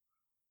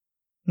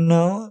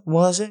 No, it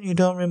wasn't? You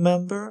don't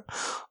remember?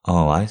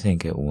 Oh, I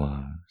think it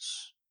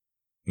was.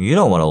 You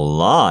don't want to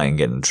lie and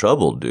get in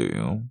trouble,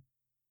 do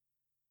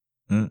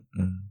you?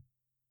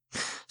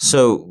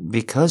 So,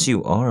 because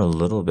you are a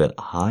little bit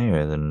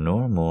higher than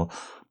normal,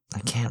 I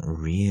can't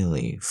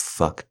really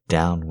fuck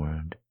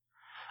downward.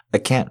 I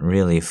can't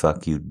really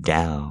fuck you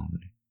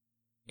down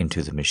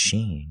into the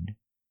machine.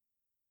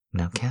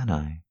 Now can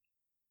I?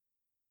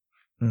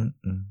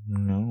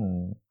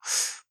 No.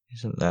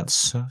 Isn't that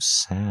so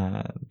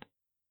sad?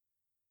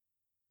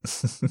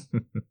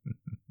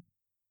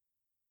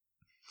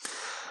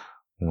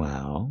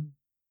 Well,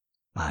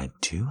 I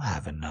do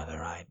have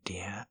another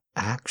idea,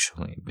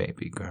 actually,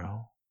 baby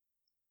girl.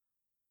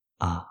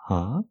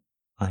 I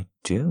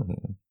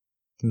do.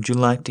 Would you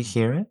like to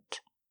hear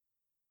it?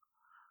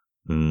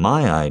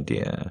 My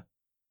idea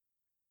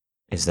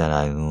is that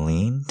I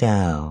lean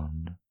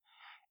down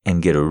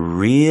and get a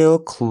real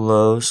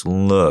close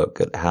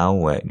look at how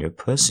wet your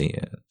pussy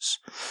is.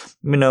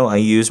 You know, I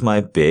use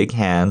my big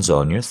hands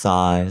on your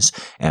thighs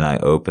and I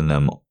open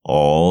them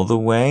all the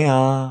way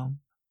up.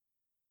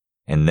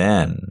 And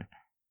then,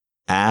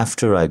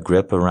 after I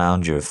grip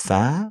around your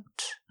fat,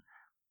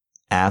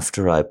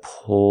 after I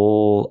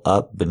pull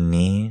up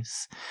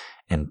beneath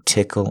and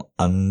tickle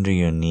under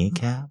your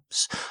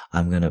kneecaps,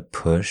 I'm going to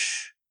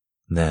push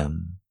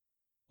them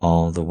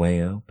all the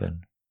way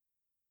open.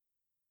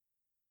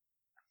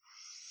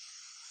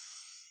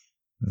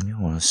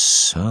 You are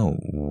so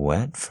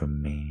wet for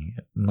me.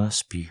 It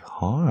must be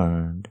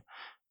hard.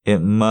 It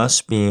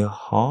must be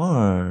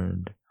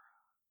hard.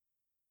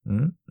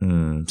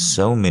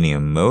 So many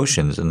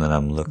emotions, and then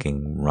I'm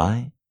looking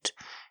right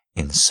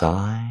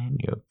inside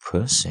your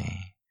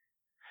pussy.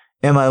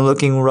 Am I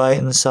looking right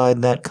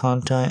inside that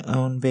cunt I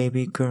own,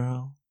 baby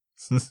girl?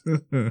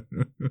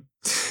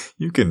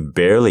 You can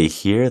barely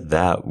hear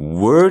that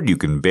word. You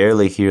can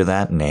barely hear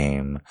that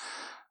name.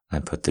 I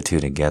put the two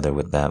together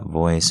with that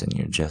voice, and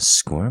you're just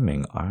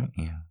squirming, aren't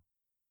you?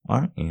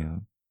 Aren't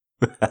you?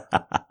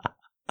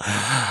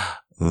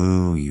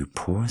 Ooh, you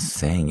poor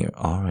thing, you're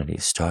already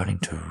starting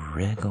to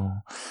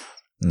wriggle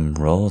and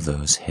roll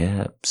those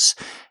hips.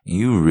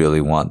 You really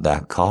want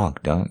that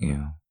cock, don't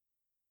you?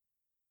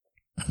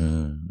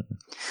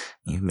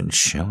 You've been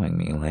showing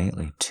me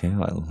lately,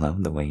 too. I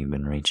love the way you've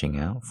been reaching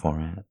out for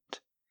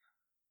it.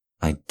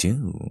 I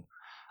do.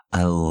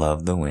 I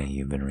love the way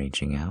you've been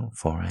reaching out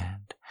for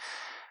it.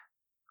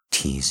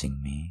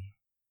 Teasing me,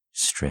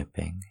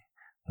 stripping,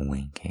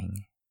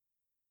 winking.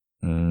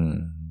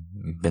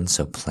 You've been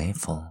so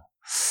playful.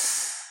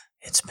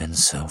 It's been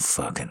so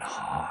fucking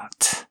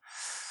hot.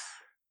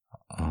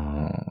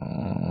 Oh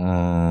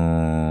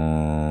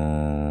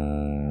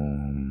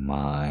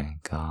my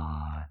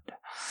God.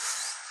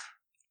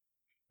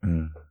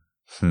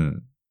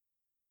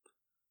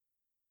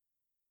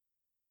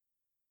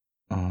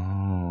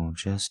 Oh,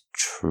 just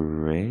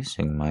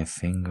tracing my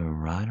finger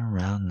right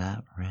around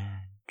that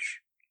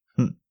ridge.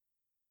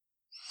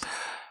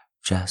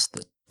 Just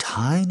the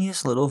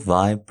tiniest little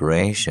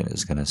vibration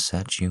is going to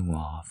set you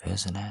off,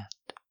 isn't it?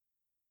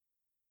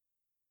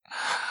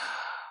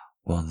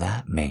 Well,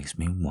 that makes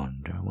me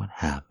wonder what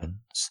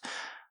happens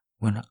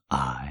when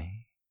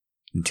I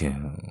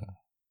do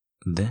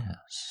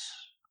this.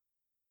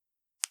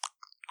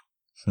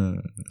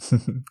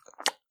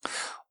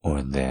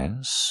 Or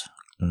this.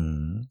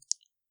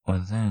 Or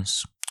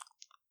this.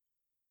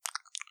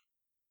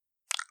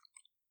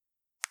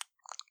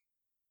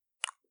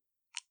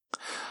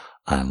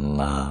 I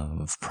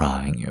love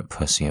prying your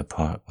pussy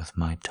apart with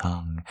my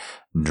tongue,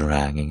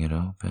 dragging it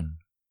open,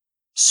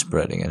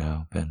 spreading it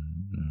open.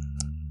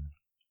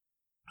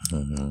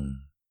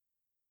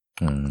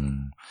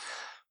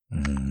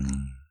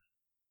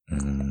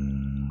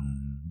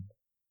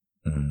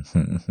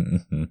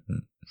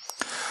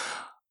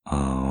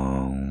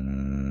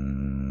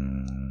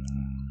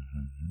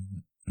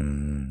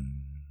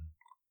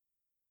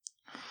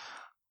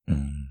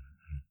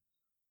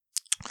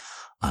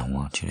 I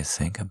want you to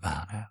think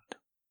about it.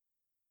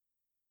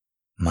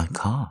 My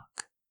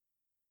cock.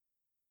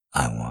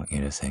 I want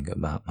you to think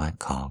about my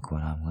cock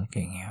when I'm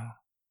licking you.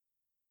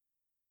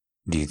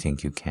 Do you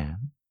think you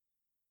can?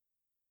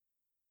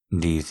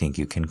 Do you think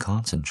you can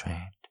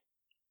concentrate?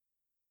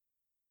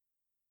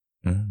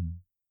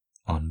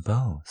 On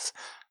both,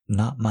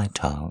 not my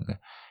tongue.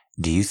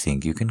 Do you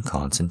think you can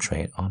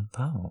concentrate on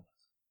both?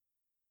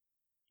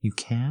 You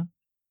can?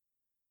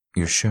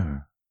 You're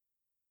sure?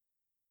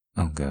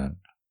 Oh, good.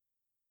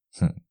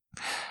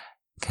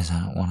 Because I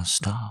don't want to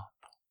stop.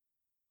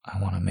 I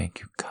want to make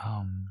you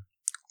come.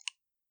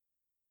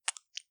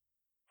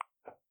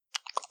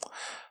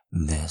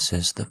 This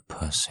is the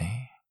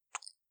pussy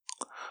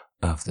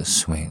of the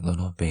sweet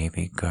little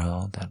baby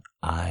girl that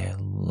I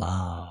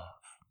love.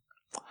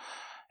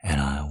 And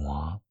I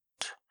want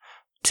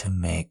to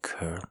make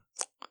her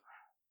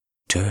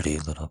dirty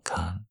little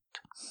cunt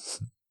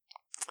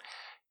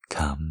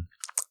come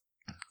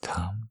and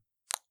come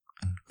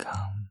and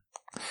come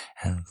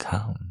and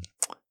come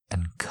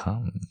and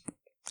come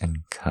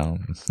and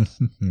come.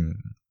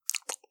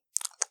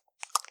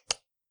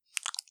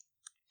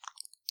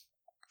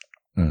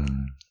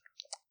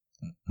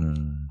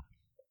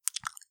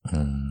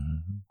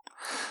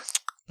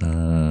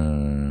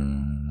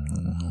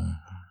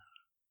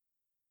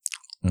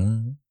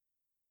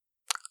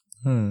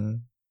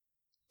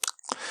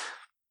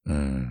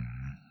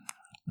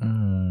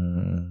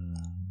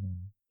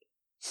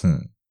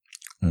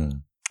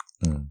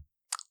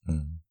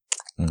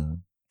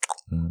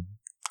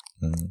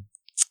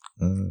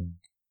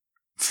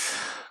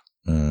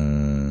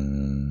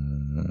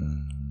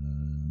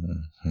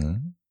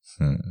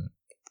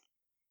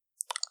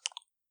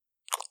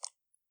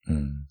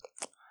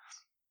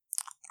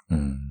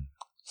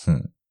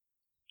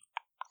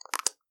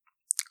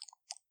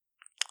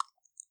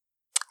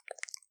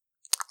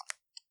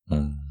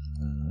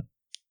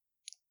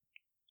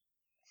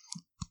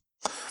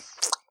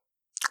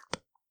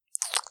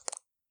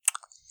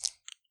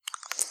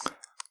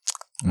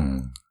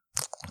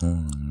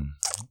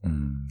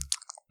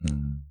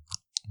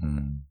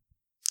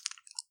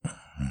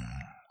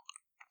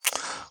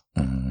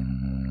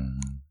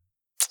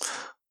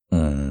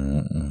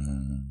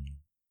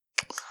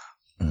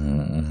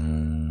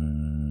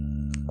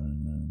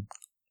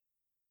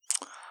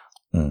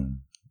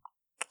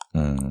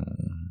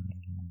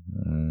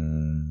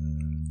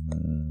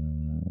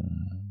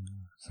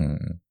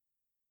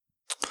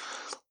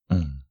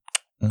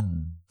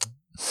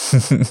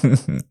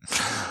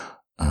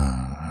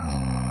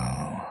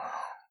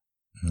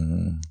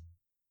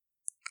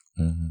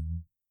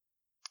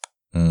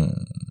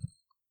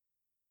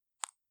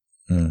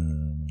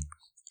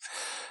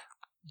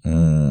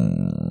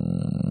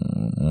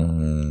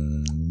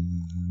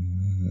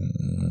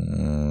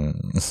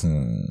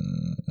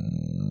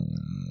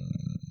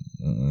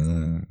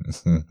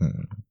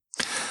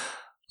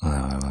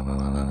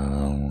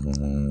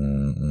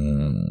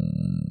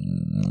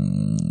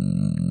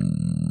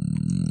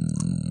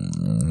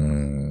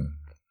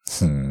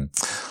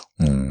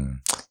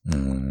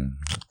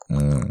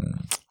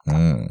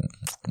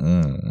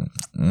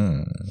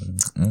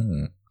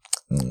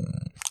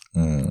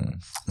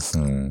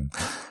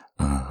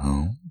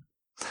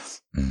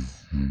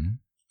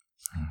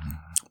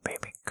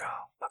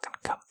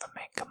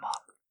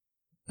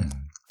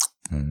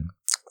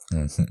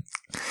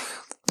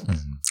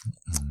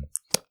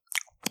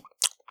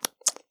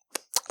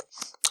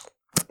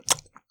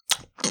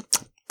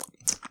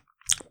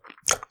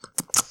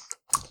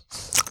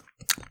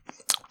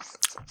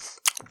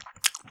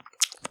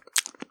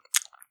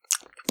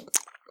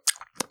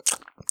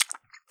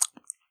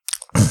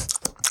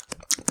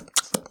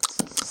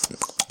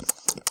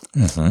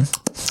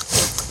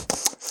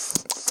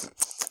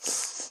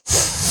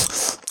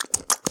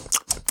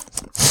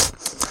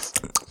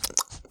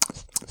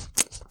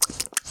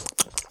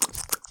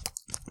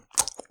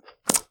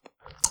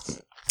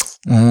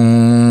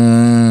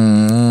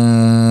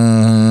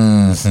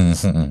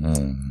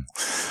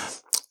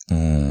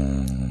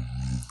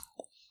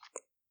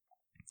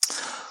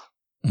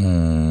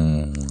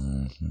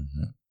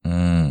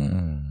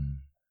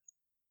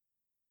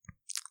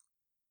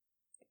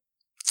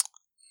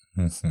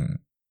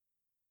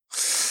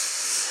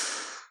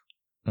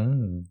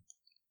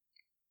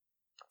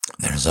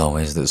 There's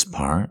always this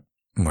part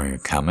where you're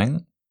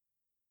coming.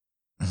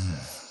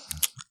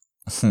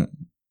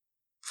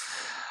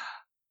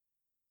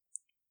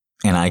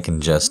 And I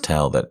can just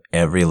tell that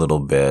every little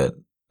bit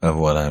of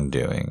what I'm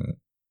doing,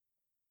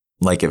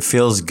 like, it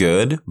feels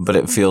good, but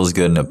it feels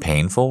good in a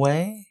painful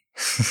way.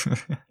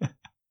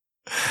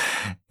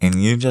 And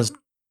you just,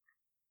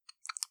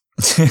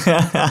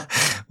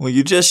 well,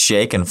 you just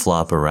shake and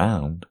flop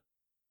around.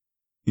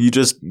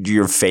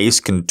 Your face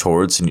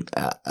contorts and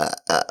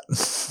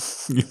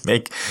you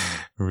make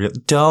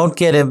don't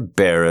get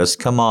embarrassed.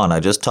 Come on. I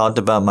just talked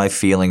about my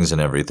feelings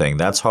and everything.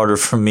 That's harder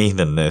for me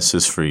than this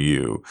is for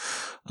you.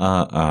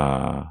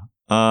 Don't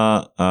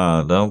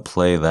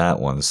play that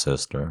one,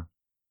 sister.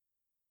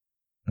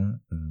 Of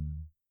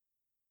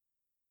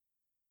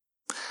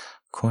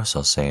course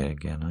I'll say it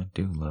again. I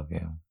do love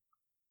you.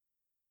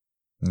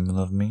 You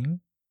love me?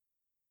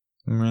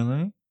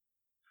 Really?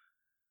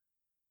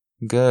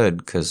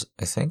 Good, 'cause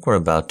I think we're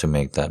about to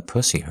make that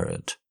pussy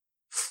hurt.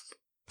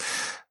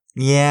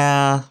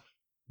 Yeah,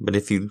 but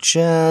if you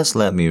just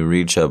let me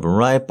reach up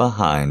right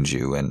behind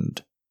you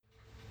and...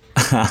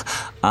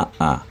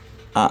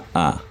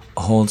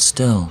 Hold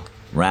still.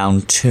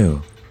 Round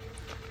 2.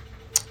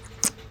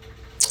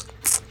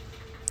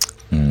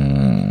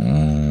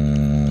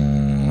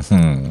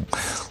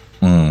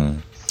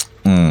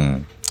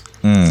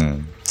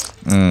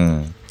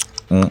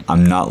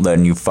 I'm not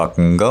letting you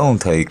fucking go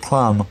until you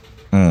come.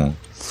 You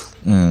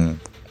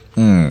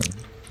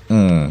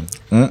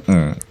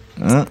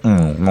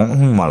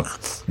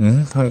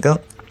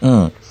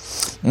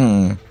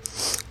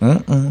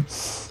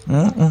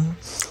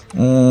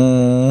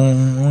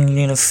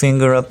need a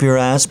finger up your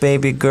ass,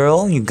 baby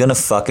girl? You gonna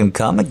fucking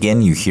come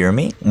again, you hear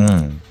me?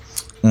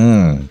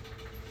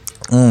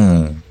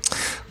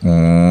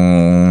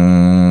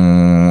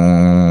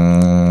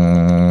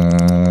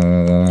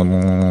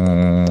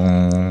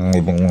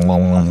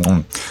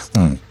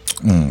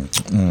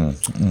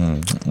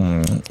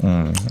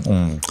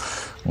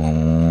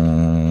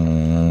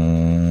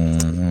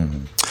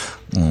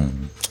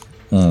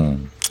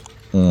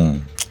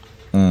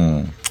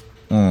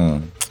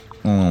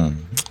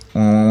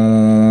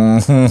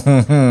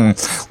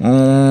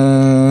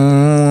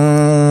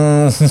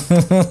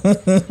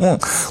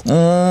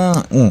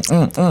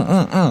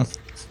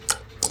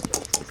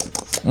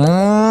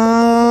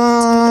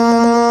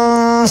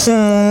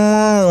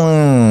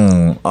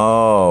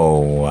 Oh,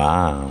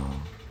 wow.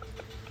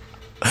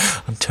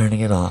 I'm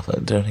turning it off.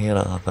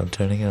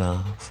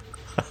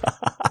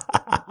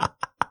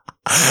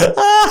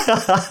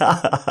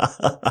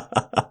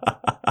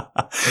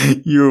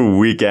 Your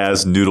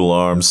weak-ass noodle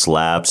arm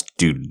slaps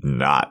do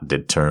not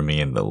deter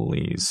me in the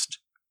least.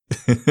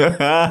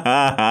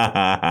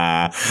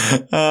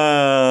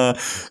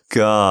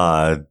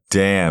 God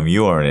damn,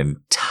 you are an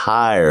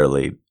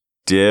entirely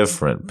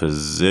different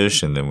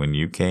position than when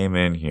you came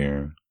in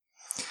here.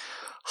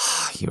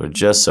 You were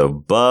just so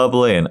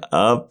bubbly and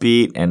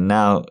upbeat, and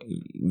now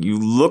you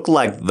look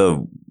like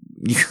the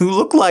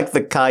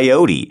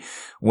coyote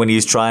when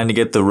he's trying to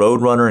get the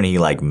roadrunner and he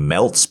like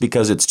melts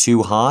because it's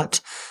too hot.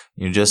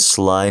 You're just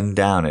sliding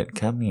down it.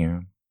 Come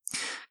here.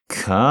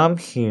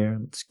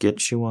 Let's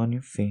get you on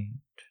your feet.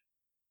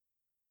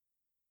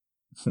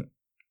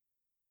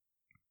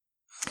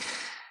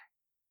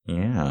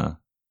 Yeah.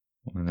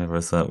 I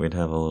never thought we'd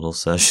have a little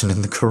session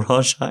in the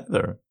garage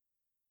either.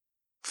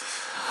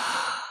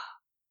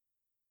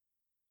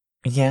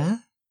 Yeah.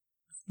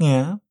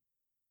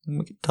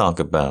 We could talk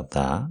about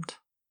that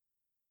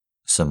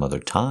some other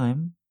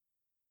time.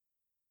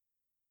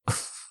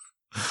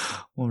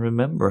 Well,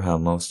 remember how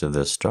most of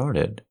this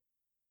started.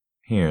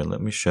 Here,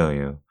 let me show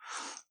you.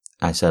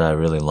 I said I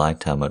really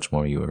liked how much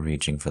more you were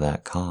reaching for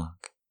that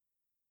cock.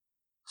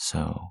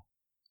 So,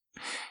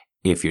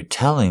 if you're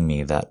telling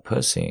me that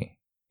pussy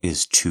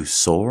is too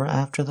sore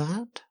after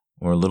that,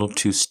 or a little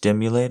too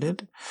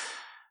stimulated,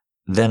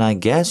 then I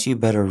guess you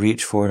better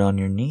reach for it on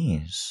your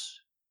knees.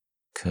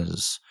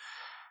 'Cause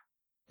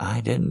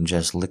I didn't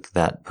just lick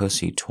that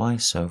pussy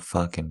twice so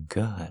fucking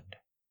good.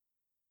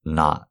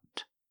 Not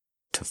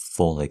to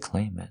fully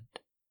claim it.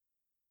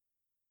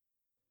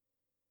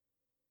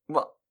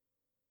 Well,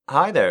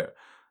 Hi there.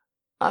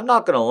 I'm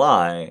not gonna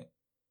lie.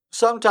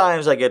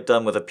 Sometimes I get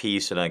done with a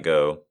piece and I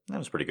go, that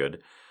was pretty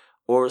good.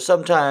 Or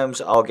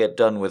sometimes I'll get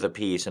done with a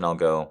piece and I'll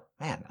go,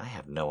 man, I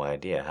have no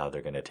idea how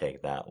they're gonna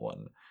take that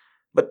one.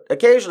 But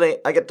occasionally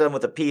I get done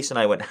with a piece and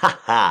I went, ha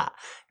ha,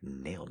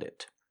 nailed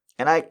it.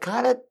 And I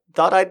kind of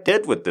thought I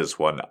did with this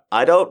one.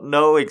 I don't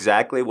know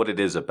exactly what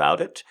it is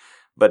about it,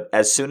 but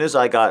as soon as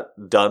I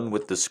got done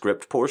with the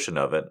script portion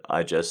of it,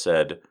 I just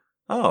said,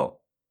 oh,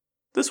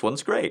 this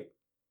one's great.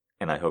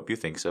 And I hope you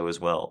think so as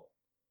well.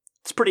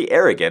 It's pretty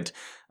arrogant.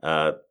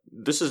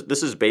 This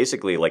is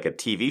basically like a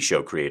TV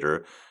show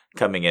creator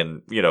coming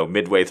in,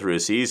 midway through a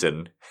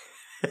season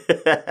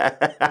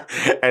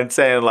and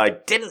saying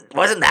like,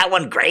 wasn't that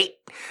one great?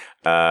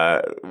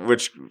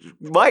 Which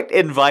might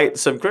invite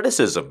some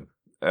criticism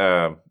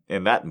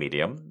in that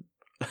medium.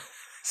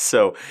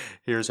 So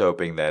here's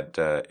hoping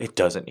that it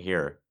doesn't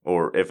hear,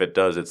 or if it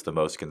does, it's the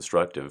most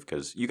constructive,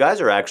 because you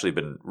guys are actually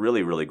been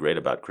really, really great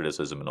about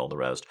criticism and all the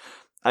rest.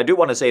 I do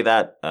want to say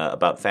that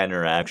about fan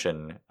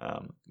interaction.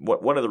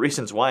 One of the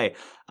reasons why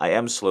I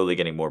am slowly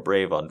getting more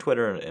brave on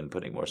Twitter and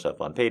putting more stuff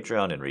on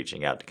Patreon and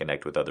reaching out to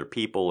connect with other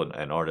people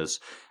and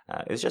artists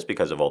is just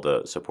because of all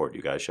the support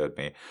you guys showed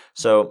me.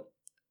 So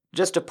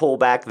just to pull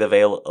back the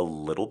veil a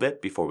little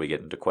bit before we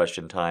get into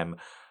question time,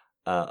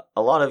 a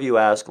lot of you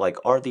ask, like,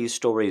 are these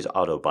stories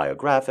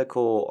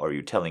autobiographical? Are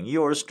you telling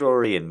your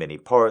story in many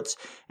parts?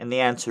 And the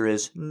answer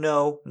is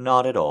no,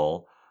 not at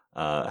all.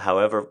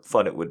 However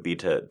fun it would be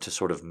to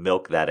sort of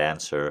milk that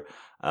answer.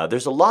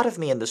 There's a lot of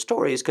me in the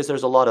stories because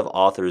there's a lot of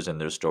authors in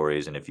their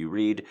stories. And if you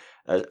read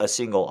a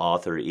single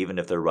author, even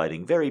if they're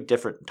writing very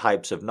different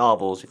types of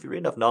novels, if you read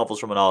enough novels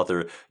from an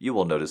author, you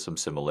will notice some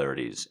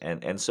similarities.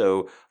 And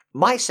so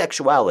my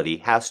sexuality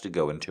has to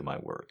go into my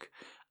work.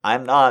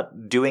 I'm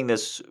not doing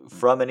this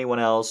from anyone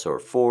else or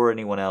for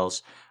anyone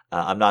else.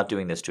 I'm not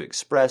doing this to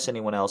express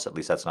anyone else. At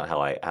least that's not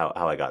how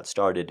I got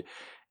started.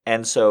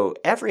 And so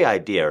every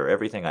idea or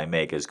everything I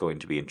make is going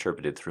to be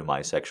interpreted through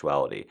my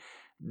sexuality.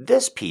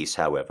 This piece,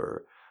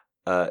 however,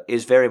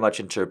 is very much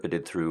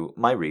interpreted through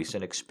my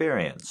recent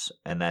experience.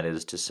 And that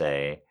is to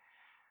say,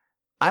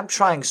 I'm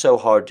trying so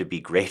hard to be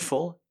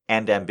grateful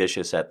and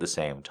ambitious at the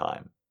same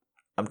time.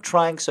 I'm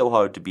trying so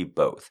hard to be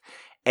both.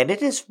 And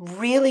it is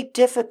really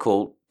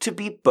difficult to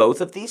be both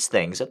of these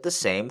things at the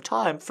same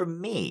time for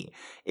me.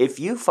 If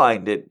you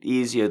find it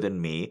easier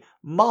than me,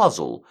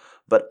 mazel.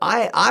 But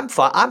I'm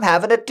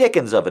having a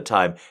dickens of a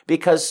time,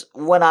 because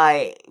when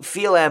I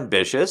feel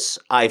ambitious,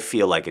 I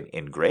feel like an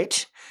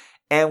ingrate.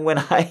 And when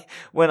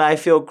I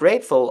feel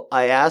grateful,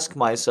 I ask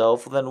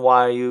myself, then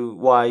why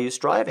are you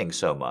striving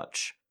so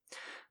much?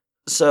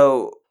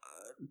 So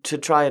to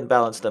try and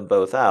balance them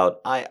both out,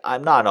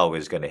 I'm not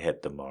always going to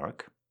hit the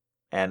mark.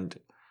 And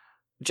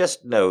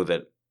just know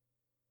that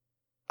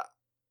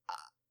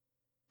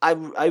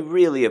I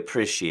really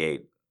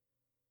appreciate.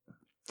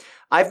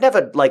 I've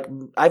never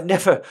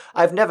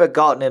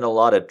gotten in a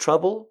lot of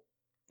trouble,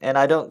 and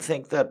I don't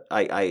think that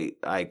I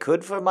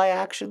could for my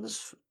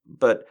actions.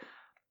 But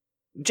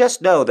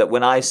just know that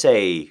when I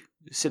say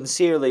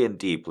sincerely and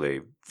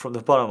deeply from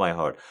the bottom of my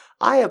heart,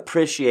 I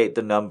appreciate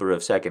the number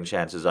of second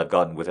chances I've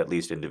gotten with at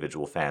least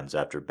individual fans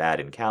after bad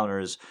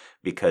encounters,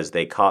 because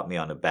they caught me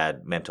on a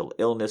bad mental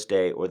illness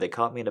day, or they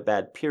caught me in a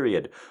bad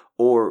period,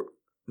 or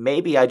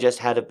maybe I just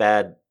had a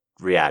bad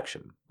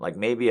reaction. Like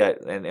maybe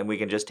and we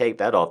can just take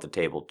that off the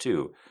table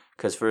too,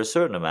 because for a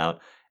certain amount,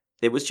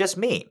 it was just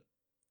me.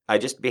 I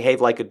just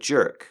behaved like a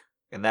jerk,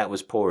 and that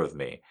was poor of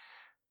me.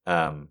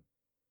 But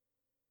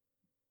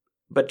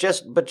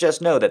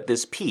just know that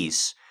this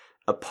piece,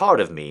 a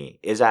part of me,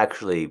 is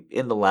actually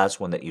in the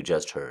last one that you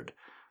just heard.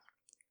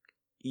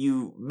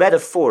 You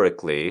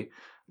metaphorically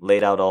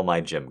laid out all my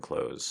gym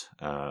clothes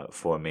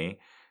for me,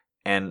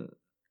 and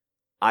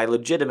I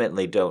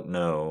legitimately don't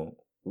know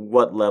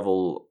what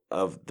level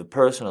of the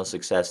personal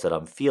success that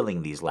I'm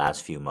feeling these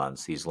last few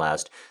months, these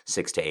last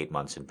 6 to 8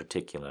 months in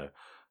particular.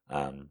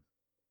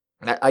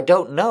 I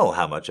don't know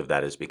how much of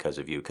that is because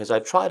of you, because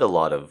I've tried a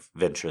lot of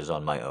ventures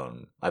on my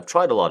own. I've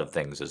tried a lot of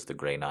things as the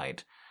Grey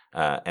Knight,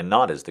 and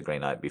not as the Grey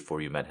Knight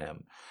before you met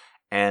him.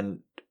 And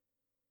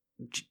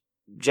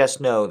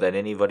just know that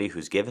anybody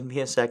who's given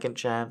me a second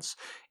chance,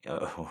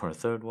 or a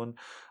third one,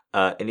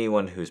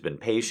 anyone who's been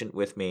patient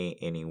with me,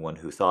 anyone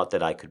who thought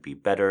that I could be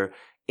better,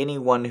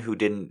 anyone who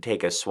didn't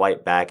take a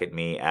swipe back at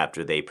me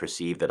after they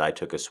perceived that I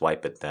took a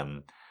swipe at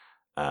them,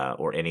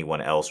 or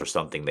anyone else or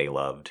something they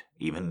loved,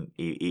 even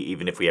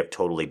if we have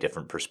totally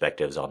different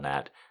perspectives on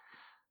that,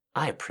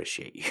 I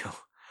appreciate you.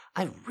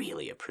 I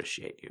really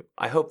appreciate you.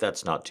 I hope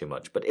that's not too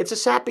much, but it's a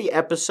sappy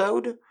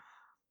episode,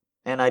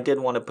 and I did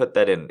want to put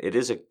that in. It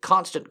is a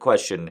constant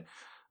question.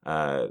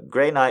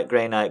 Grey Knight,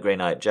 Grey Knight, Grey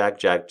Knight, Jack,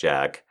 Jack,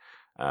 Jack.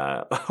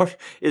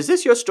 Is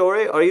this your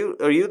story? Are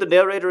you the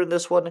narrator in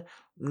this one?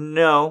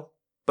 No,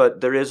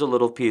 but there is a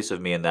little piece of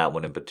me in that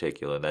one in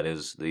particular. That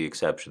is the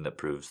exception that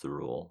proves the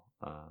rule.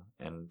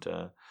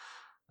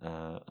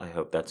 I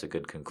hope that's a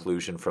good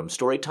conclusion from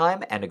story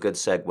time and a good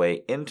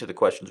segue into the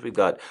questions. We've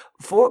got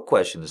 4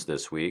 questions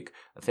this week.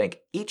 I thank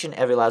each and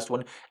every last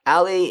one.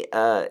 Ali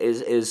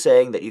is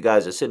saying that you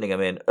guys are sending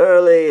them in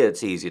early.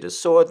 It's easy to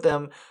sort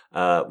them.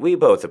 We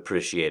both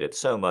appreciate it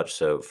so much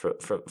so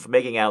for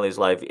making Ali's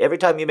life. Every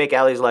time you make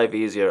Ali's life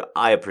easier,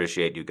 I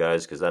appreciate you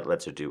guys because that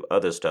lets her do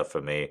other stuff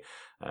for me.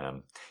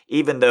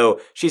 Even though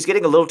she's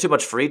getting a little too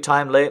much free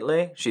time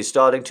lately, she's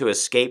starting to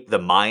escape the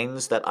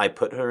mines that I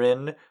put her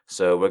in,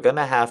 so we're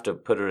gonna have to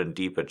put her in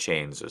deeper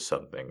chains or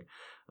something.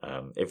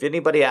 If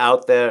anybody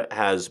out there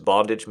has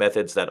bondage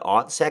methods that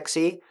aren't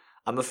sexy,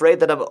 I'm afraid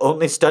that I've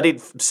only studied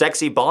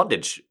sexy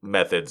bondage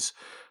methods,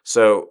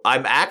 so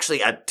I'm actually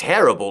a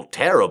terrible,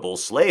 terrible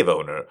slave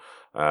owner.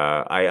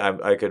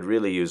 I could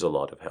really use a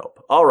lot of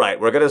help. All right,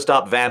 we're gonna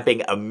stop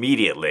vamping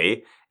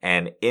immediately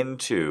and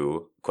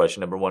into question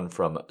number 1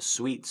 from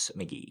Sweets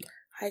McGee.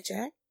 Hi,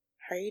 Jack.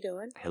 How are you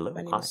doing? Hello.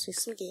 My name is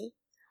Sweets McGee.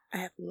 I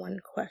have one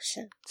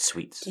question.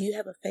 Sweets. Do you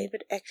have a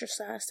favorite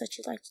exercise that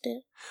you like to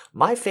do?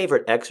 My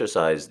favorite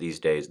exercise these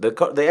days,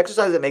 the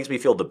exercise that makes me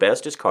feel the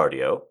best is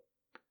cardio.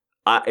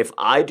 If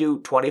I do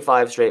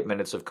 25 straight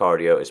minutes of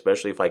cardio,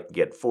 especially if I can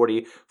get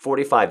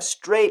 45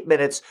 straight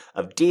minutes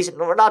of decent,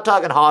 we're not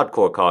talking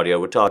hardcore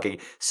cardio, we're talking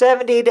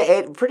 70 to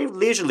 80, pretty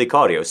leisurely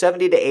cardio,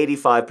 70 to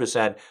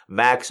 85%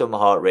 maximum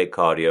heart rate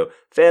cardio,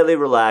 fairly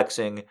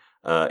relaxing.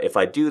 If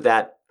I do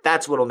that,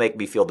 that's what will make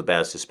me feel the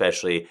best,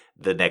 especially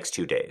the next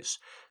 2 days.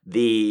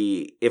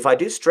 If I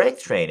do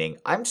strength training,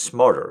 I'm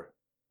smarter.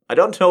 I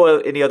don't know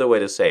any other way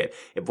to say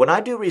it. When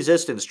I do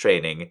resistance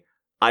training,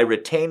 I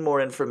retain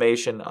more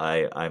information.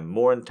 I'm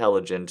more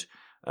intelligent.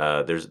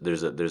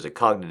 There's a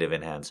cognitive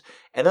enhance.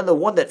 And then the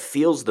one that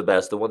feels the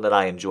best, the one that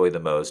I enjoy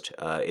the most,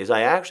 is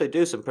I actually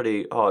do some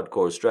pretty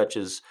hardcore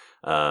stretches.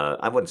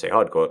 I wouldn't say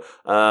hardcore.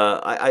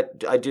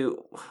 I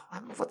do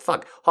what the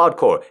fuck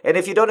hardcore. And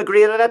if you don't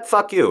agree on that,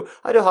 fuck you.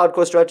 I do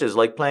hardcore stretches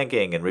like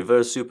planking and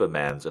reverse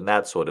Supermans and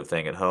that sort of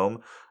thing at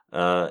home.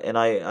 And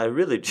I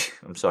really,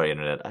 I'm sorry,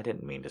 Internet. I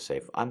didn't mean to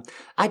say.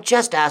 I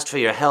just asked for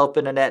your help,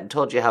 Internet, and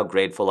told you how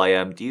grateful I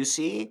am. Do you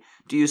see?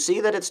 Do you see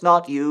that it's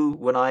not you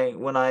when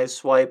I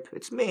swipe?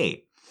 It's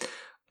me.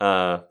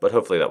 But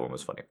hopefully that one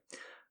was funny.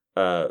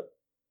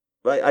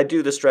 I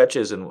do the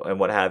stretches and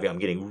what have you. I'm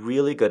getting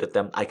really good at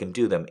them. I can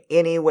do them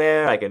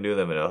anywhere. I can do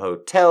them in a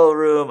hotel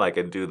room. I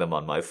can do them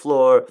on my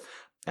floor.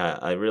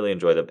 I really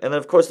enjoy them. And then,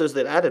 of course, there's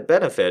the added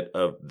benefit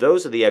of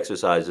those are the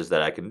exercises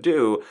that I can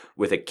do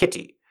with a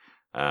kitty.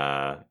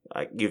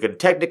 You can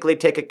technically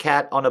take a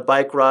cat on a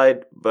bike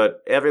ride,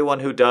 but everyone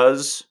who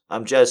does,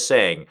 I'm just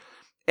saying,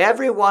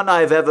 everyone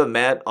I've ever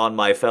met on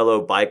my fellow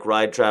bike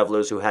ride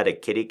travelers who had a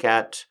kitty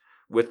cat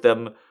with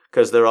them,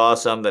 because there are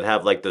some that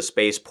have like the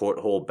space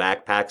porthole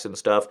backpacks and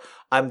stuff,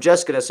 I'm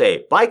just going to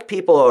say, bike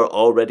people are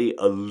already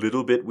a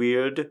little bit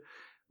weird,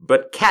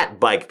 but cat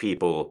bike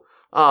people,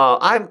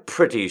 I'm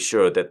pretty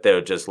sure that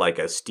they're just like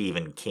a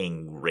Stephen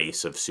King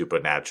race of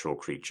supernatural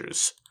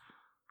creatures.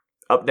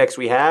 Up next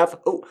we have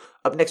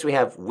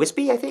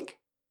Wispy, I think.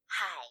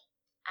 Hi.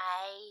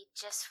 I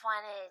just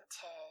wanted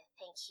to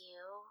thank you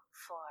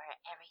for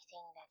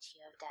everything that you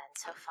have done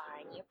so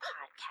far in your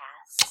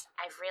podcasts.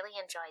 I've really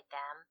enjoyed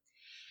them.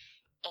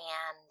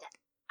 And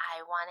I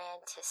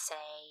wanted to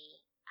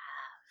say,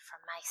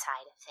 from my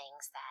side of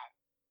things, that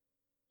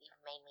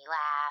you've made me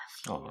laugh,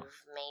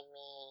 you've made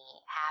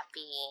me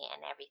happy,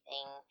 and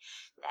everything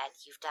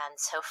that you've done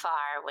so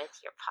far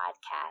with your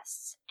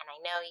podcasts. And I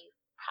know you've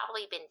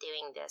probably been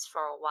doing this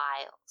for a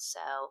while,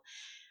 so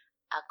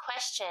a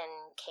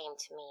question came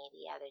to me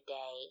the other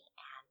day,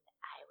 and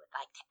I would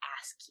like to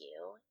ask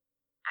you,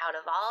 out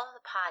of all of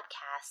the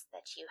podcasts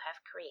that you have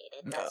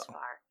created thus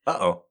far,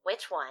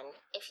 which one,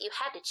 if you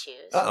had to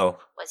choose,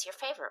 was your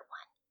favorite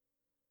one?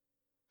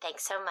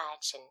 Thanks so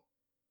much, and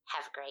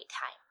have a great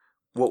time.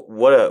 Well,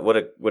 what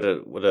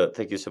a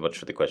thank you so much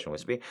for the question,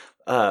 Wispy.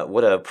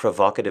 What a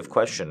provocative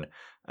question.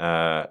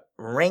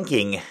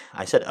 Ranking,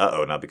 I said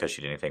not because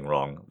she did anything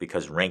wrong,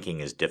 because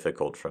ranking is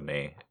difficult for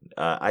me.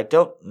 I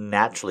don't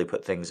naturally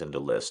put things into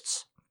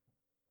lists.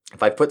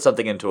 If I put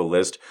something into a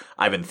list,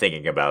 I've been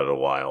thinking about it a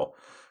while.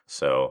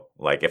 So,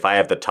 like, if I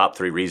have the top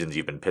 3 reasons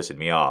you've been pissing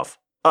me off,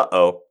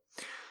 but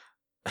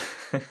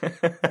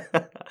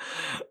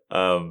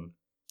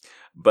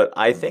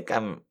I think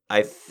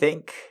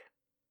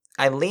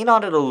I lean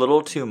on it a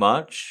little too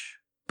much,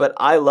 but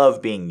I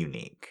love being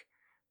unique.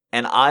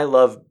 And I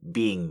love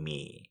being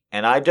me.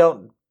 And I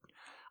don't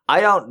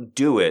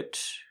do it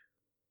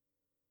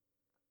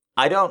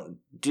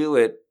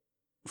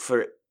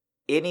for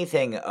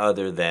anything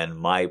other than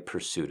my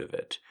pursuit of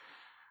it.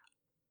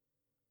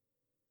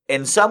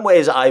 In some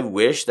ways, I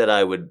wish that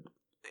I would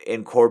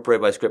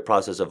incorporate my script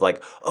process of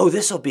like, oh,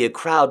 this will be a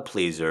crowd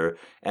pleaser,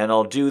 and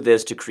I'll do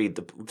this to create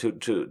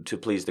to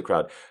please the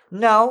crowd.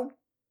 No,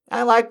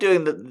 I like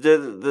doing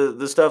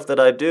the stuff that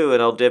I do,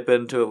 and I'll dip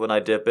into it when I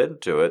dip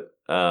into it.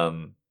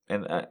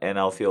 And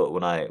I'll feel it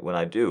when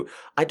I do.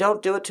 I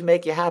don't do it to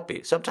make you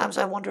happy. Sometimes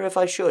I wonder if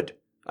I should.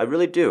 I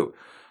really do.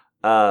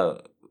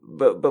 But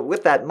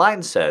with that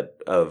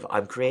mindset of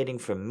I'm creating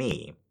for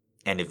me,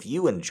 And if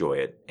you enjoy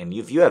it, and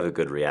if you have a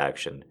good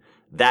reaction,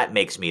 that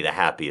makes me the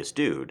happiest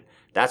dude.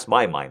 That's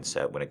my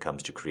mindset when it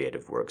comes to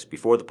creative works,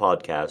 before the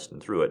podcast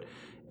and through it.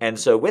 And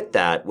so with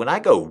that, when I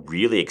go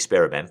really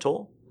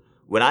experimental,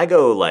 when I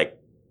go like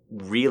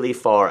really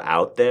far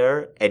out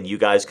there and you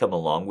guys come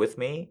along with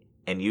me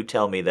and you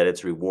tell me that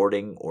it's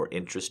rewarding or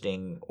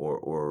interesting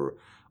or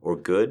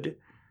good,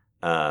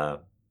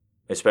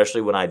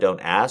 especially when I don't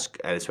ask,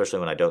 and especially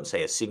when I don't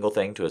say a single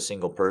thing to a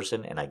single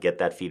person and I get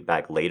that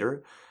feedback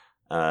later,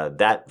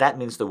 that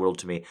means the world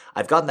to me.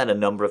 I've gotten that a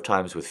number of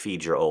times with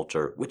Feed Your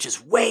Altar, which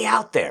is way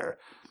out there.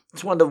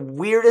 It's one of the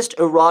weirdest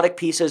erotic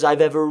pieces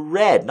I've ever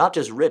read, not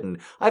just written.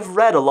 I've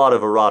read a lot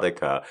of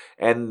erotica,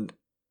 and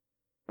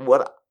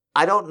what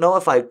I don't know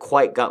if I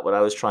quite got what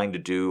I was trying to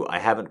do. I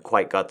haven't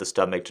quite got the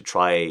stomach to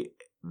try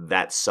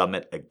that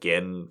summit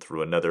again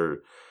through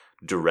another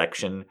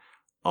direction,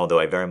 although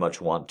I very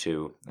much want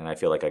to, and I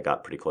feel like I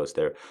got pretty close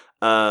there.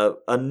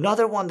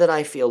 Another one that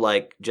I feel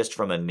like, just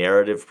from a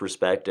narrative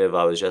perspective,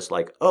 I was just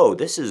like, oh,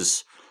 this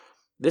is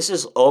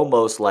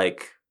almost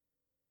like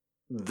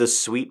the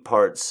sweet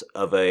parts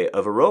of a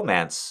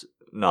romance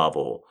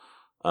novel,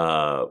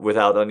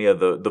 without any of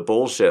the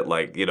bullshit,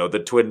 like, you know, the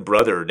twin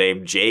brother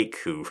named Jake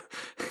who's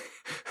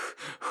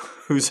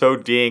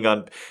ODing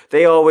on.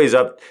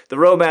 The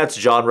romance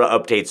genre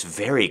updates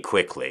very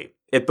quickly.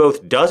 It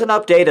both doesn't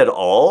update at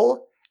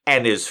all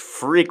and is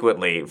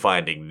frequently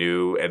finding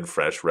new and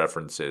fresh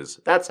references.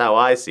 That's how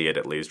I see it,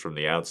 at least from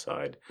the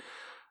outside.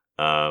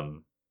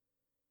 I'm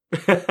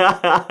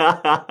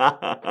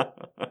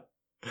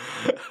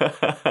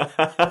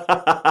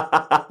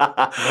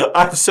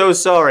so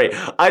sorry.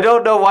 I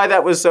don't know why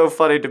that was so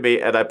funny to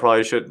me, and I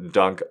probably shouldn't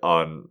dunk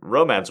on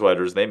romance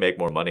writers. They make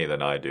more money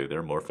than I do.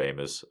 They're more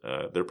famous.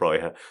 They're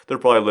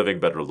probably living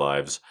better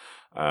lives.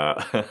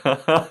 But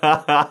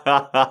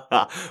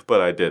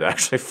I did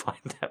actually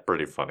find that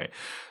pretty funny.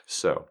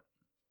 So,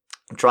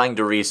 I'm trying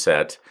to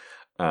reset.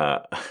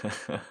 There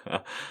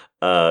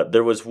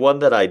was one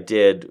that I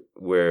did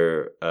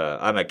where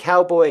I'm a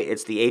cowboy.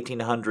 It's the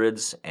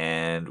 1800s,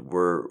 and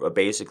we're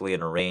basically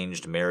an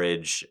arranged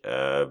marriage.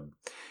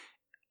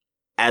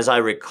 As I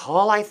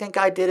recall, I think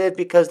I did it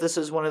because this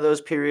is one of those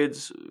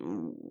periods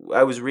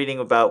I was reading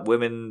about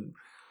women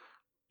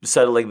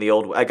settling the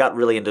old. I got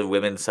really into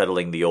women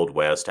settling the Old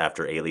West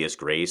after Alias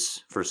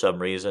Grace for some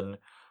reason.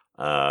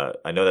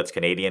 I know that's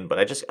Canadian, but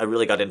I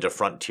really got into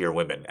frontier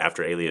women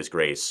after Alias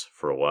Grace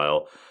for a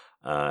while.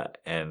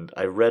 And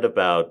I read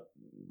about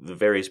the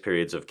various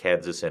periods of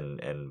Kansas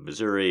and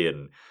Missouri,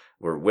 and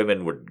where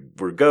women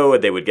would go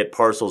and they would get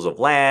parcels of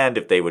land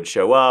if they would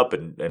show up,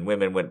 and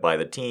women went by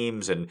the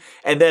teams, and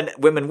then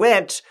women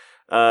went,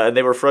 and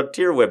they were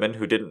frontier women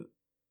who didn't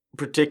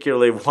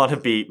particularly want to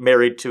be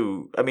married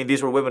to. I mean,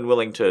 these were women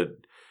willing to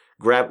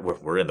grab.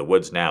 We're in the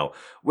woods now.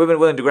 Women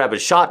willing to grab a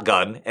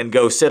shotgun and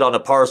go sit on a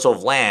parcel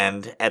of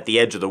land at the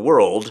edge of the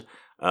world.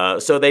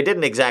 So they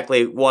didn't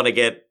exactly want to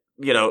get,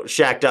 you know,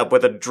 shacked up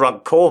with a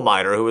drunk coal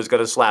miner who was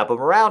going to slap them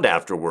around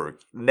after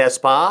work, n'est-ce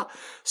pas?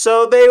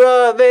 So they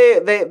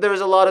there was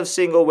a lot of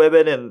single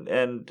women,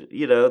 and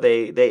you know,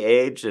 they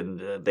aged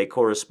and they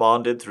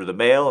corresponded through the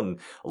mail, and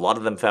a lot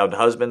of them found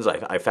husbands.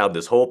 I found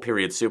this whole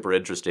period super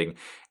interesting.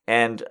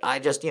 And I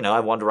just, you know, I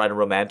wanted to write a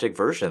romantic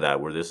version of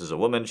that, where this is a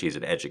woman, she's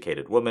an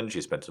educated woman,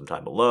 she spent some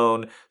time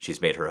alone, she's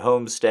made her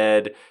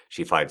homestead,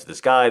 she finds this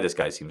guy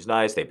seems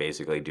nice, they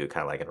basically do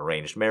kind of like an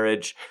arranged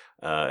marriage,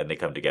 and they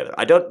come together.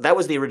 That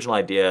was the original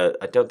idea.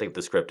 I don't think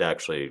the script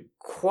actually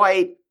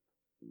quite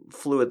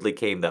fluidly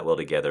came that well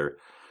together.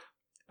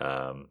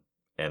 And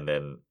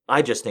then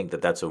I just think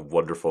that that's a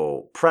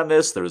wonderful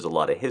premise. There's a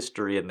lot of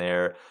history in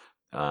there,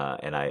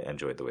 and I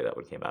enjoyed the way that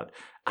one came out.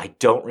 I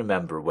don't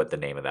remember what the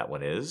name of that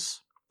one is,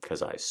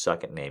 because I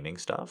suck at naming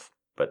stuff,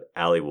 but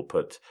Allie will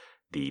put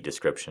the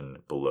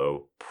description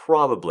below.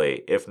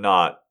 Probably, if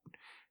not,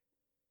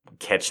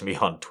 catch me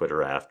on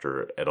Twitter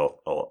after, and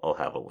I'll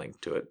have a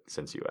link to it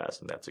since you asked,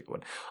 and that's a good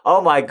one.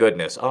 Oh my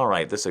goodness! All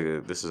right, this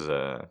is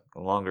a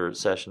longer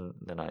session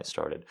than I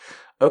started.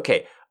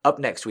 Okay, up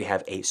next we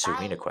have a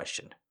Serena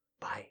question.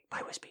 Bye,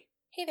 Wispy.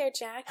 Hey there,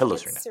 Jack. Hello,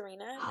 it's Serena.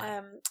 Serena.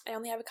 Hi. I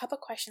only have a couple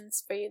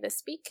questions for you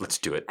this week. Let's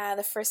do it.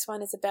 The first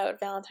one is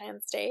about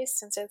Valentine's Day,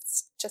 since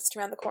it's just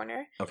around the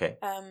corner. Okay.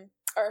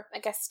 Or I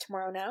guess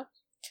tomorrow now.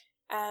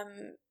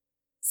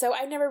 So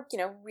I never,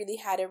 really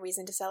had a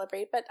reason to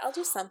celebrate, but I'll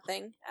do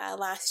something.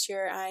 Last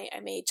year, I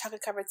made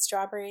chocolate-covered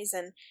strawberries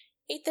and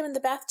ate them in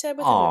the bathtub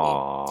with a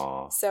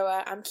movie. So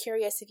I'm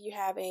curious if you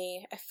have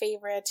a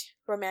favorite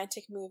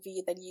romantic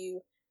movie that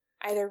you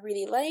either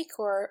really like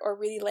or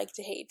really like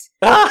to hate.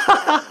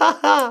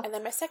 And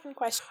then my second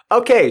question.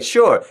 Okay,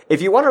 sure.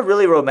 If you want a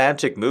really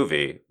romantic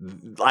movie,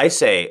 I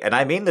say, and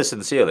I mean this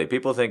sincerely,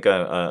 people think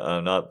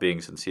I'm not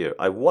being sincere.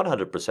 I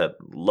 100%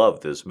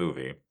 love this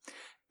movie.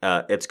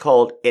 It's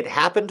called It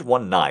Happened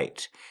One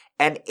Night,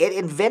 and it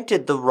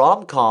invented the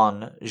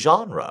rom-com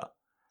genre.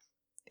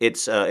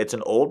 It's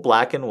an old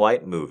black and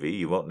white movie.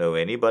 You won't know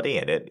anybody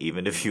in it,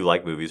 even if you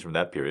like movies from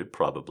that period,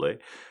 probably.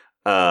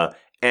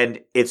 and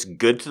it's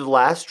good to the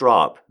last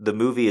drop. The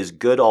movie is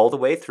good all the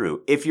way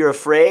through. If you're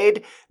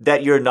afraid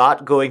that you're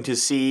not going to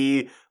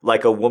see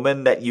like a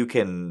woman that you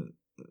can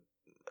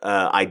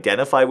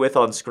identify with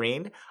on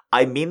screen,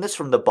 I mean this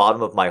from the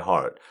bottom of my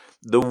heart.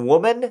 The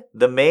woman,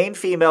 the main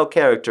female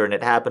character, and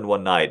It Happened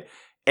One Night,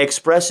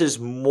 expresses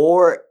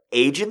more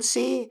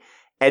agency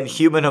and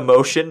human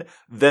emotion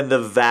than the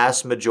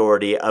vast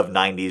majority of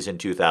 90s and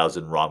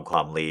 2000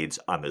 rom-com leads.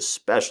 I'm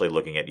especially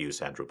looking at you,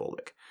 Sandra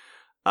Bullock.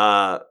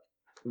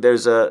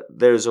 It's a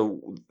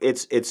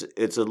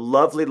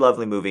lovely,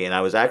 lovely movie, and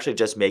I was actually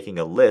just making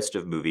a list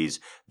of movies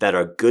that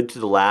are good to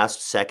the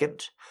last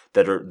second,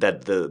 that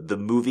the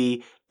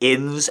movie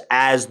ends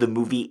as the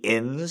movie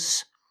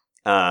ends.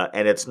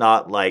 And it's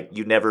not like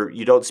you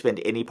don't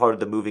spend any part of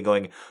the movie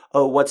going,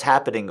 oh, what's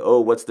happening? Oh,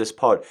 what's this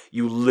part?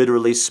 You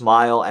literally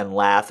smile and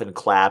laugh and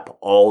clap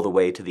all the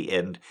way to the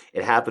end.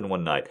 It Happened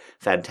One Night.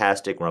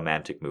 Fantastic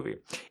romantic movie.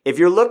 If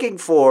you're looking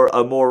for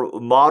a more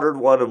modern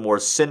one, a more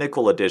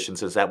cynical edition,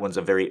 since that one's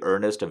a very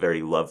earnest, a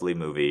very lovely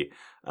movie,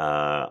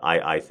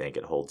 I think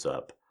it holds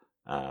up.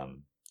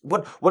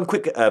 One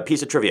quick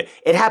piece of trivia.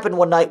 It Happened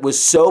One Night was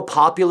so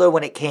popular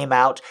when it came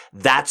out,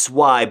 that's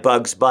why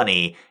Bugs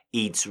Bunny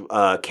eats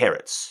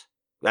carrots.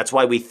 That's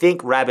why we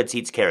think rabbits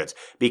eats carrots,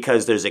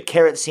 because there's a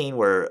carrot scene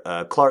where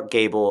Clark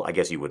Gable, I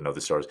guess you wouldn't know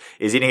the stories,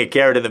 is eating a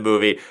carrot in the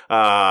movie.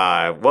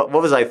 What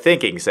was I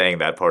thinking saying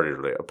that part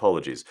earlier?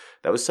 Apologies.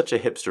 That was such a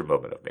hipster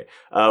moment of me.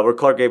 Where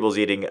Clark Gable's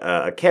eating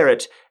a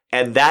carrot,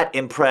 and that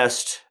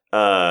impressed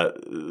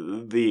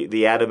the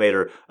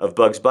animator of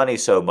Bugs Bunny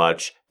so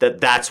much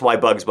that's why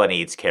Bugs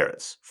Bunny eats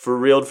carrots. For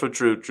real, for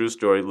true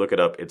story. Look it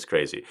up. It's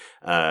crazy.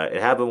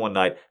 It Happened One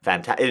Night.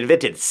 Fantastic. It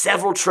invented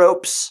several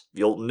tropes.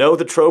 You'll know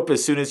the trope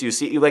as soon as you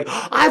see it. You're like,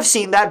 I've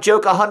seen that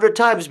joke 100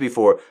 times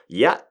before.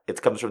 Yeah,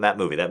 it comes from that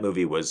movie. That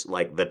movie was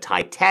like the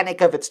Titanic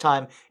of its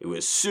time. It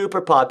was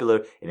super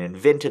popular and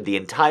invented the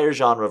entire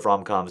genre of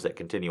rom-coms that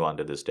continue on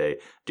to this day.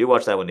 Do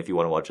watch that one if you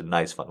want to watch a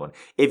nice, fun one.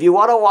 If you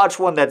want to watch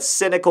one that's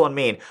cynical and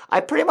mean, I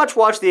pretty much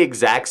watched the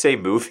exact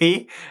same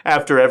movie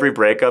after every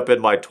breakup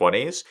in my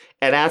 20s.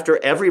 And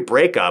after every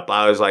breakup,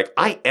 I was like,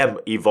 I am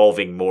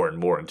evolving more and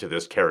more into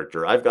this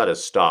character. I've got to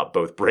stop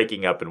both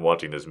breaking up and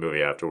watching this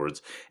movie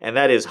afterwards. And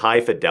that is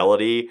High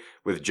Fidelity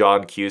with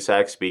John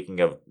Cusack, speaking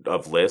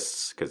of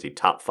lists, because he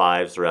top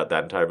fives throughout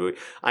that entire movie.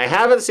 I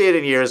haven't seen it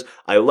in years.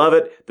 I love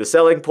it. The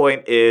selling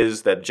point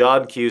is that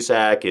John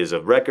Cusack is a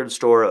record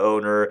store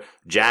owner.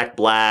 Jack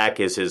Black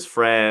is his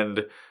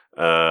friend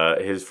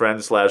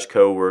slash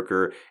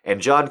co-worker,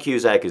 and John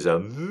Cusack is a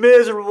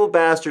miserable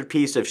bastard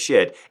piece of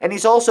shit, and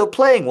he's also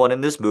playing one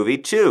in this movie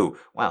too.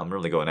 Wow, I'm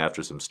really going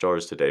after some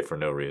stars today for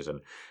no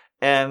reason.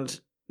 And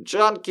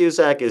John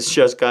Cusack is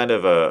just kind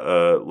of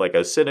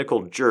a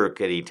cynical jerk,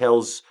 and he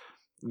tells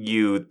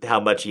you how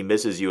much he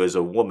misses you as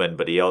a woman,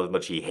 but how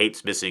much he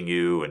hates missing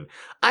you. And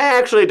I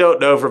actually don't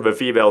know from a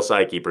female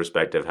psyche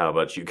perspective how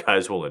much you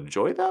guys will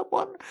enjoy that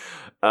one.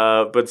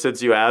 But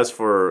since you asked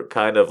for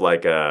kind of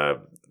like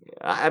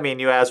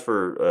you asked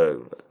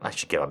for. I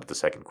should get on to the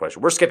second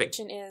question. We're skipping.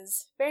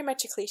 Is very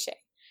much a cliche,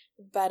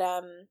 but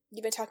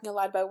you've been talking a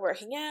lot about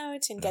working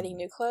out and getting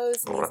new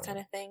clothes and these kind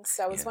of things.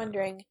 So I was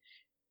wondering,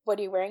 what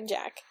are you wearing,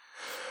 Jack?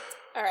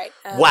 All right.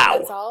 Wow.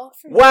 That's all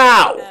for me.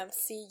 Wow.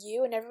 See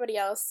you and everybody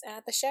else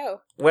at the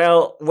show.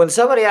 Well, when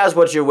somebody asks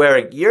what you're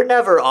wearing, you're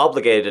never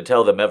obligated to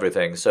tell them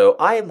everything. So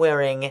I am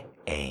wearing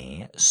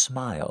a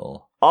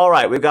smile. All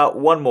right, we've got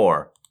one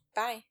more.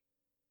 Bye.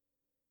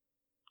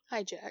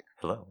 Hi, Jack.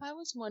 Hello. I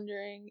was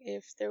wondering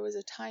if there was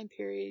a time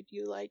period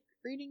you like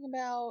reading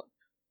about,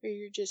 or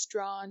you're just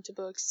drawn to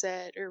books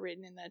set or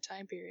written in that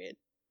time period.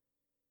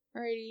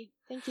 Alrighty,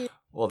 thank you.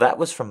 Well, that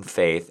was from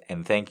Faith,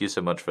 and thank you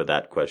so much for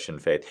that question,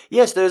 Faith.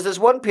 Yes, there's this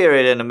one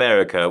period in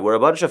America where a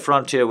bunch of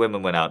frontier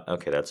women went out.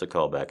 Okay, that's a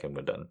callback, and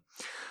we're done.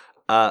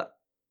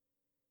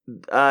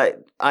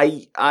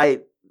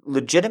 I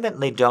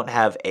legitimately don't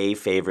have a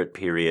favorite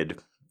period.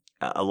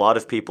 A lot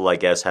of people, I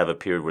guess, have a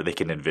period where they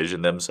can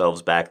envision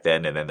themselves back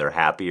then, and then they're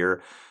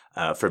happier.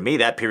 For me,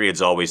 that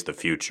period's always the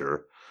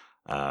future.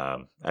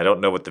 I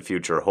don't know what the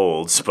future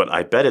holds, but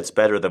I bet it's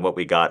better than what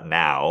we got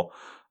now.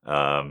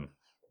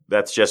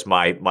 That's just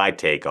my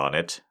take on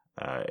it.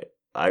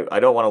 I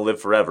don't want to live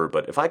forever,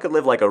 but if I could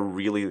live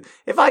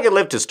if I could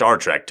live to Star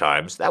Trek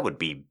times, that would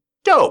be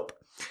dope.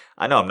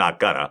 I know I'm not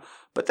gonna,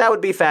 but that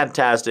would be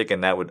fantastic,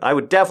 and I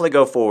would definitely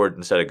go forward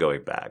instead of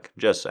going back.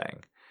 Just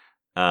saying.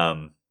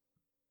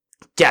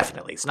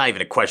 Definitely. It's not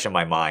even a question in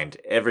my mind.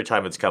 Every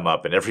time it's come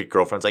up and every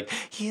girlfriend's like,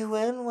 you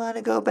wouldn't want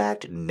to go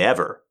back to...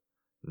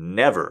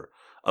 Never.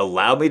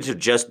 Allow me to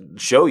just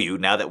show you,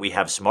 now that we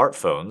have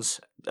smartphones,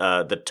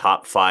 the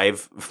top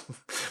 5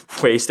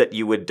 ways that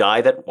you would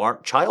die that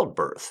weren't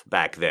childbirth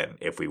back then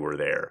if we were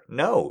there.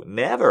 No,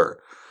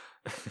 never.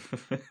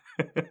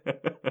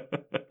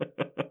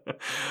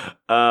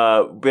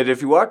 But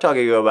if you are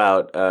talking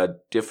about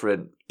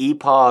different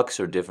epochs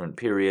or different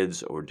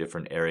periods or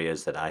different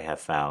areas that I have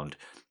found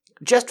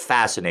just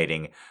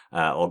fascinating,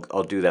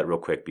 I'll do that real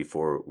quick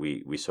before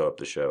we sew up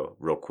the show.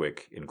 Real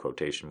quick, in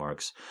quotation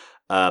marks.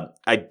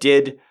 I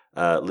did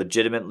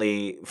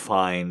legitimately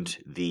find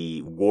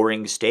the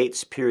Warring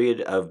States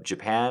period of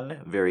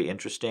Japan very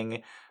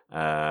interesting.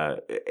 I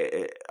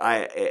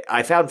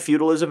found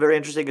feudalism very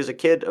interesting as a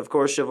kid. Of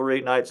course,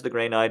 chivalry, knights of the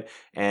Grey Knight,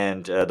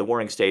 and the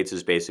Warring States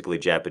is basically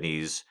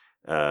Japanese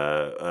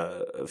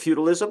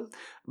feudalism,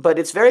 but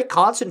it's very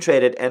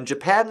concentrated, and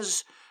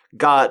Japan's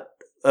got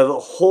a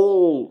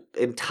whole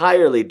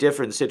entirely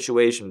different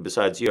situation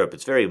besides Europe.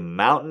 It's very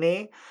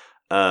mountainy.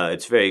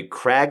 It's very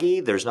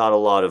craggy. There's not a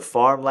lot of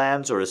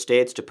farmlands or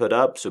estates to put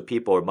up, so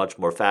people are much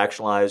more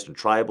factionalized and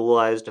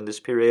tribalized in this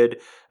period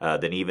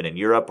than even in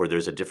Europe, where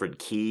there's a different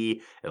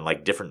key and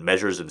like different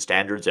measures and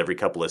standards every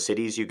couple of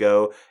cities you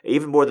go.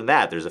 Even more than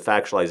that, there's a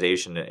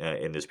factionalization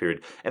in this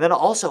period. And then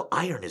also,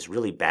 iron is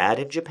really bad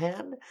in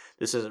Japan.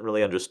 This isn't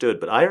really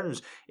understood, but iron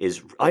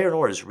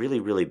ore is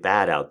really, really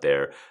bad out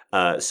there.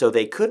 So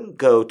they couldn't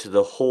go to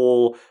the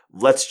whole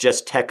let's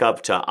just tech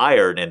up to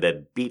iron and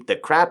then beat the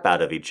crap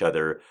out of each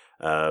other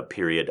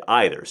period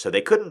either. So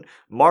they couldn't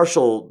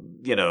marshal,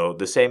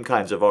 the same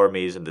kinds of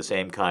armies and the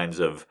same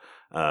kinds of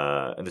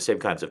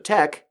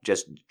tech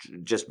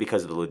just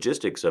because of the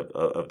logistics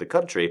of the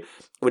country,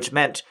 which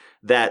meant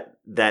that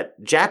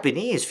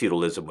Japanese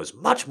feudalism was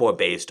much more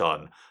based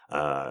on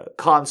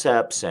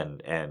concepts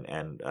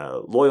and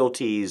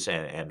loyalties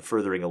and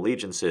furthering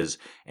allegiances,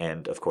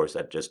 and of course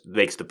that just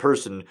makes the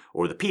person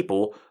or the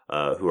people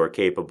who are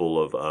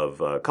capable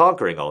of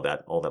conquering all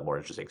that more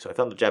interesting. So I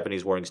found the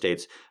Japanese Warring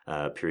States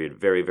period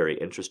very, very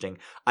interesting.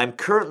 I'm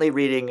currently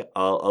reading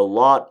a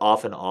lot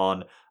off and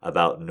on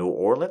about New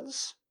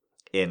Orleans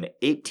in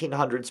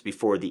 1800s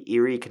before the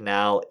Erie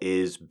Canal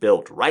is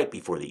built, right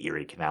before the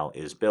Erie Canal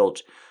is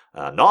built.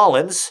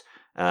 Nolens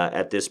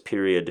at this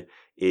period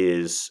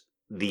is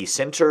the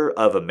center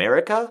of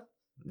America,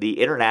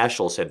 the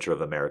international center of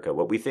America,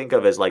 what we think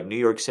of as like New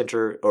York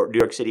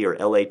City or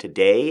LA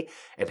today,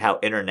 and how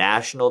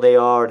international they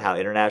are and how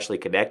internationally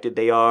connected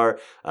they are,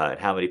 and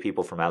how many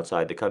people from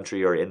outside the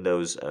country are in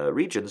those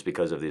regions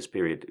because of this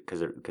period,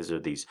 because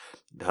of these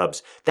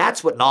hubs.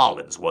 That's what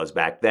Nolens was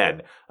back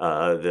then.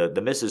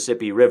 The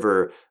Mississippi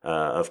River,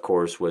 of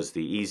course, was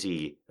the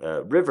easy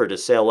river to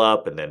sail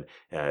up, and then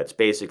it's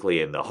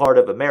basically in the heart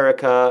of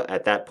America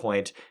at that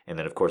point, and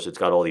then of course it's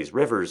got all these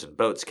rivers and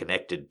boats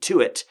connected to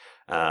it.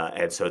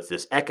 And so it's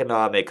this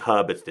economic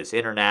hub, it's this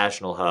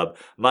international hub.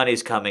 Money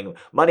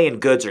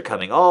and goods are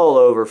coming all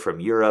over from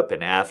Europe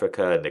and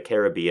Africa and the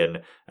Caribbean,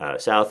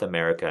 South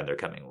America, and they're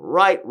coming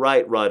right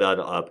on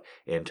up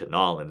into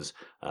Nolens.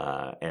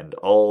 And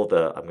I'm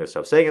going to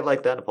stop saying it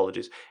like that,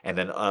 apologies. And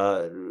then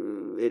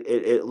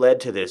it led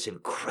to this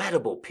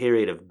incredible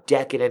period of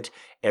decadent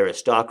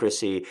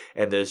aristocracy,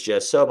 and there's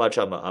just so much.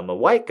 I'm a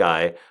white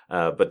guy,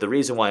 but the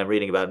reason why I'm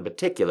reading about it in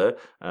particular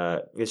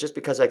is just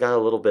because I got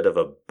a little bit of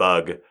a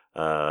bug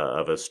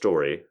of a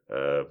story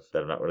that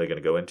I'm not really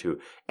going to go into.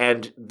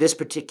 And this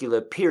particular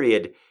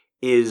period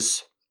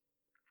is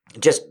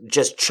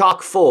just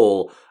chock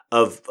full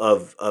of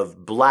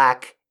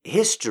black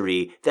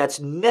history that's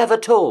never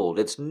told.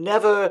 It's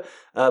never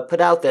put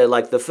out there.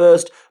 Like the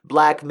first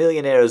black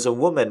millionaire is a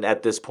woman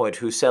at this point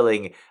who's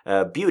selling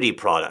beauty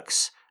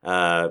products.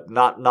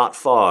 Not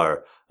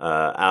far,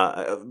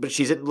 but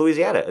she's in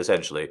Louisiana,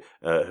 essentially,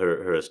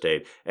 her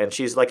estate, and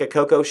she's like a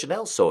Coco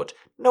Chanel sort.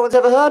 No one's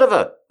ever heard of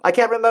her. I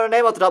can't remember her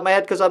name off the top of my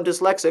head because I'm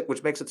dyslexic,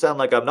 which makes it sound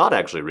like I'm not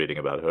actually reading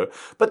about her.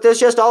 But there's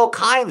just all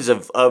kinds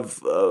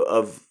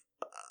of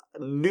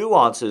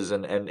nuances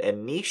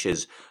and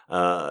niches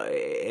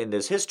in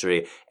this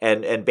history,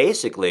 and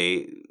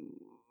basically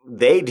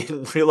they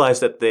didn't realize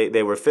that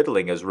they were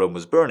fiddling as Rome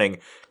was burning,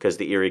 because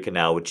the Erie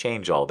Canal would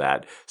change all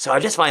that. So I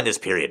just find this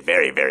period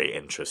very, very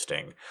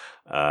interesting.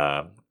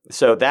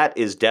 So that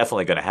is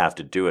definitely going to have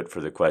to do it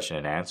for the question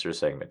and answer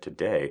segment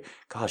today.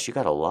 Gosh, you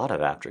got a lot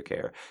of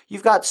aftercare.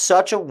 You've got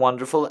such a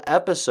wonderful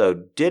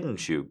episode,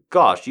 didn't you?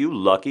 Gosh, you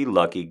lucky,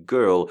 lucky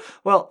girl.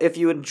 Well, if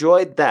you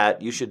enjoyed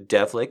that, you should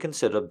definitely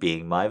consider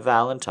being my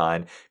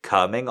Valentine,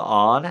 coming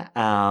on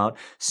out,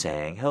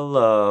 saying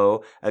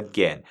hello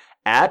again.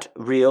 At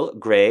Real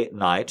Grey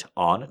Knight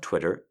on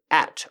Twitter,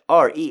 at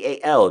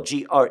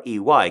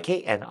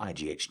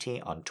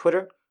RealGreyknight on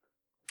Twitter.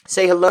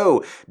 Say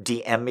hello,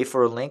 DM me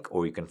for a link,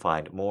 or you can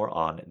find more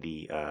on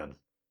the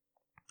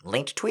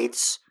linked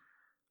tweets,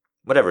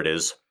 whatever it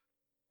is.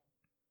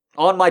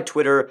 On my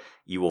Twitter,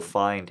 you will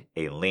find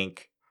a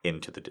link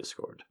into the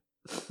Discord.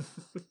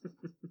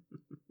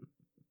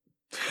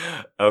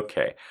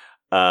 Okay.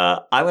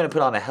 I'm going to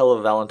put on a hell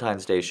of a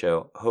Valentine's Day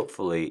show.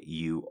 Hopefully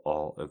you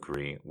all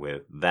agree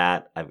with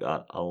that. I've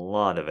got a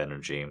lot of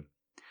energy.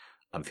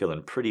 I'm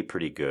feeling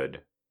pretty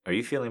good. Are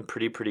you feeling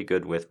pretty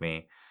good with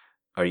me?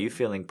 Are you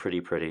feeling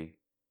pretty,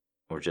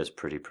 or just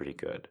pretty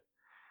good?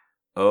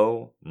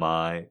 Oh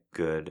my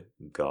good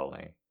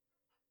golly.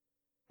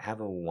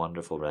 Have a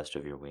wonderful rest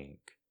of your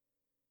week.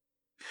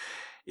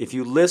 If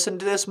you listen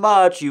to this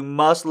much, you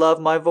must love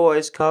my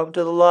voice. Come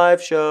to the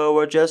live show,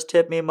 or just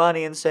tip me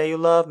money and say you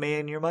love me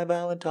and you're my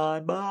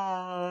Valentine.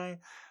 Bye.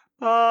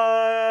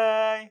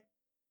 Bye.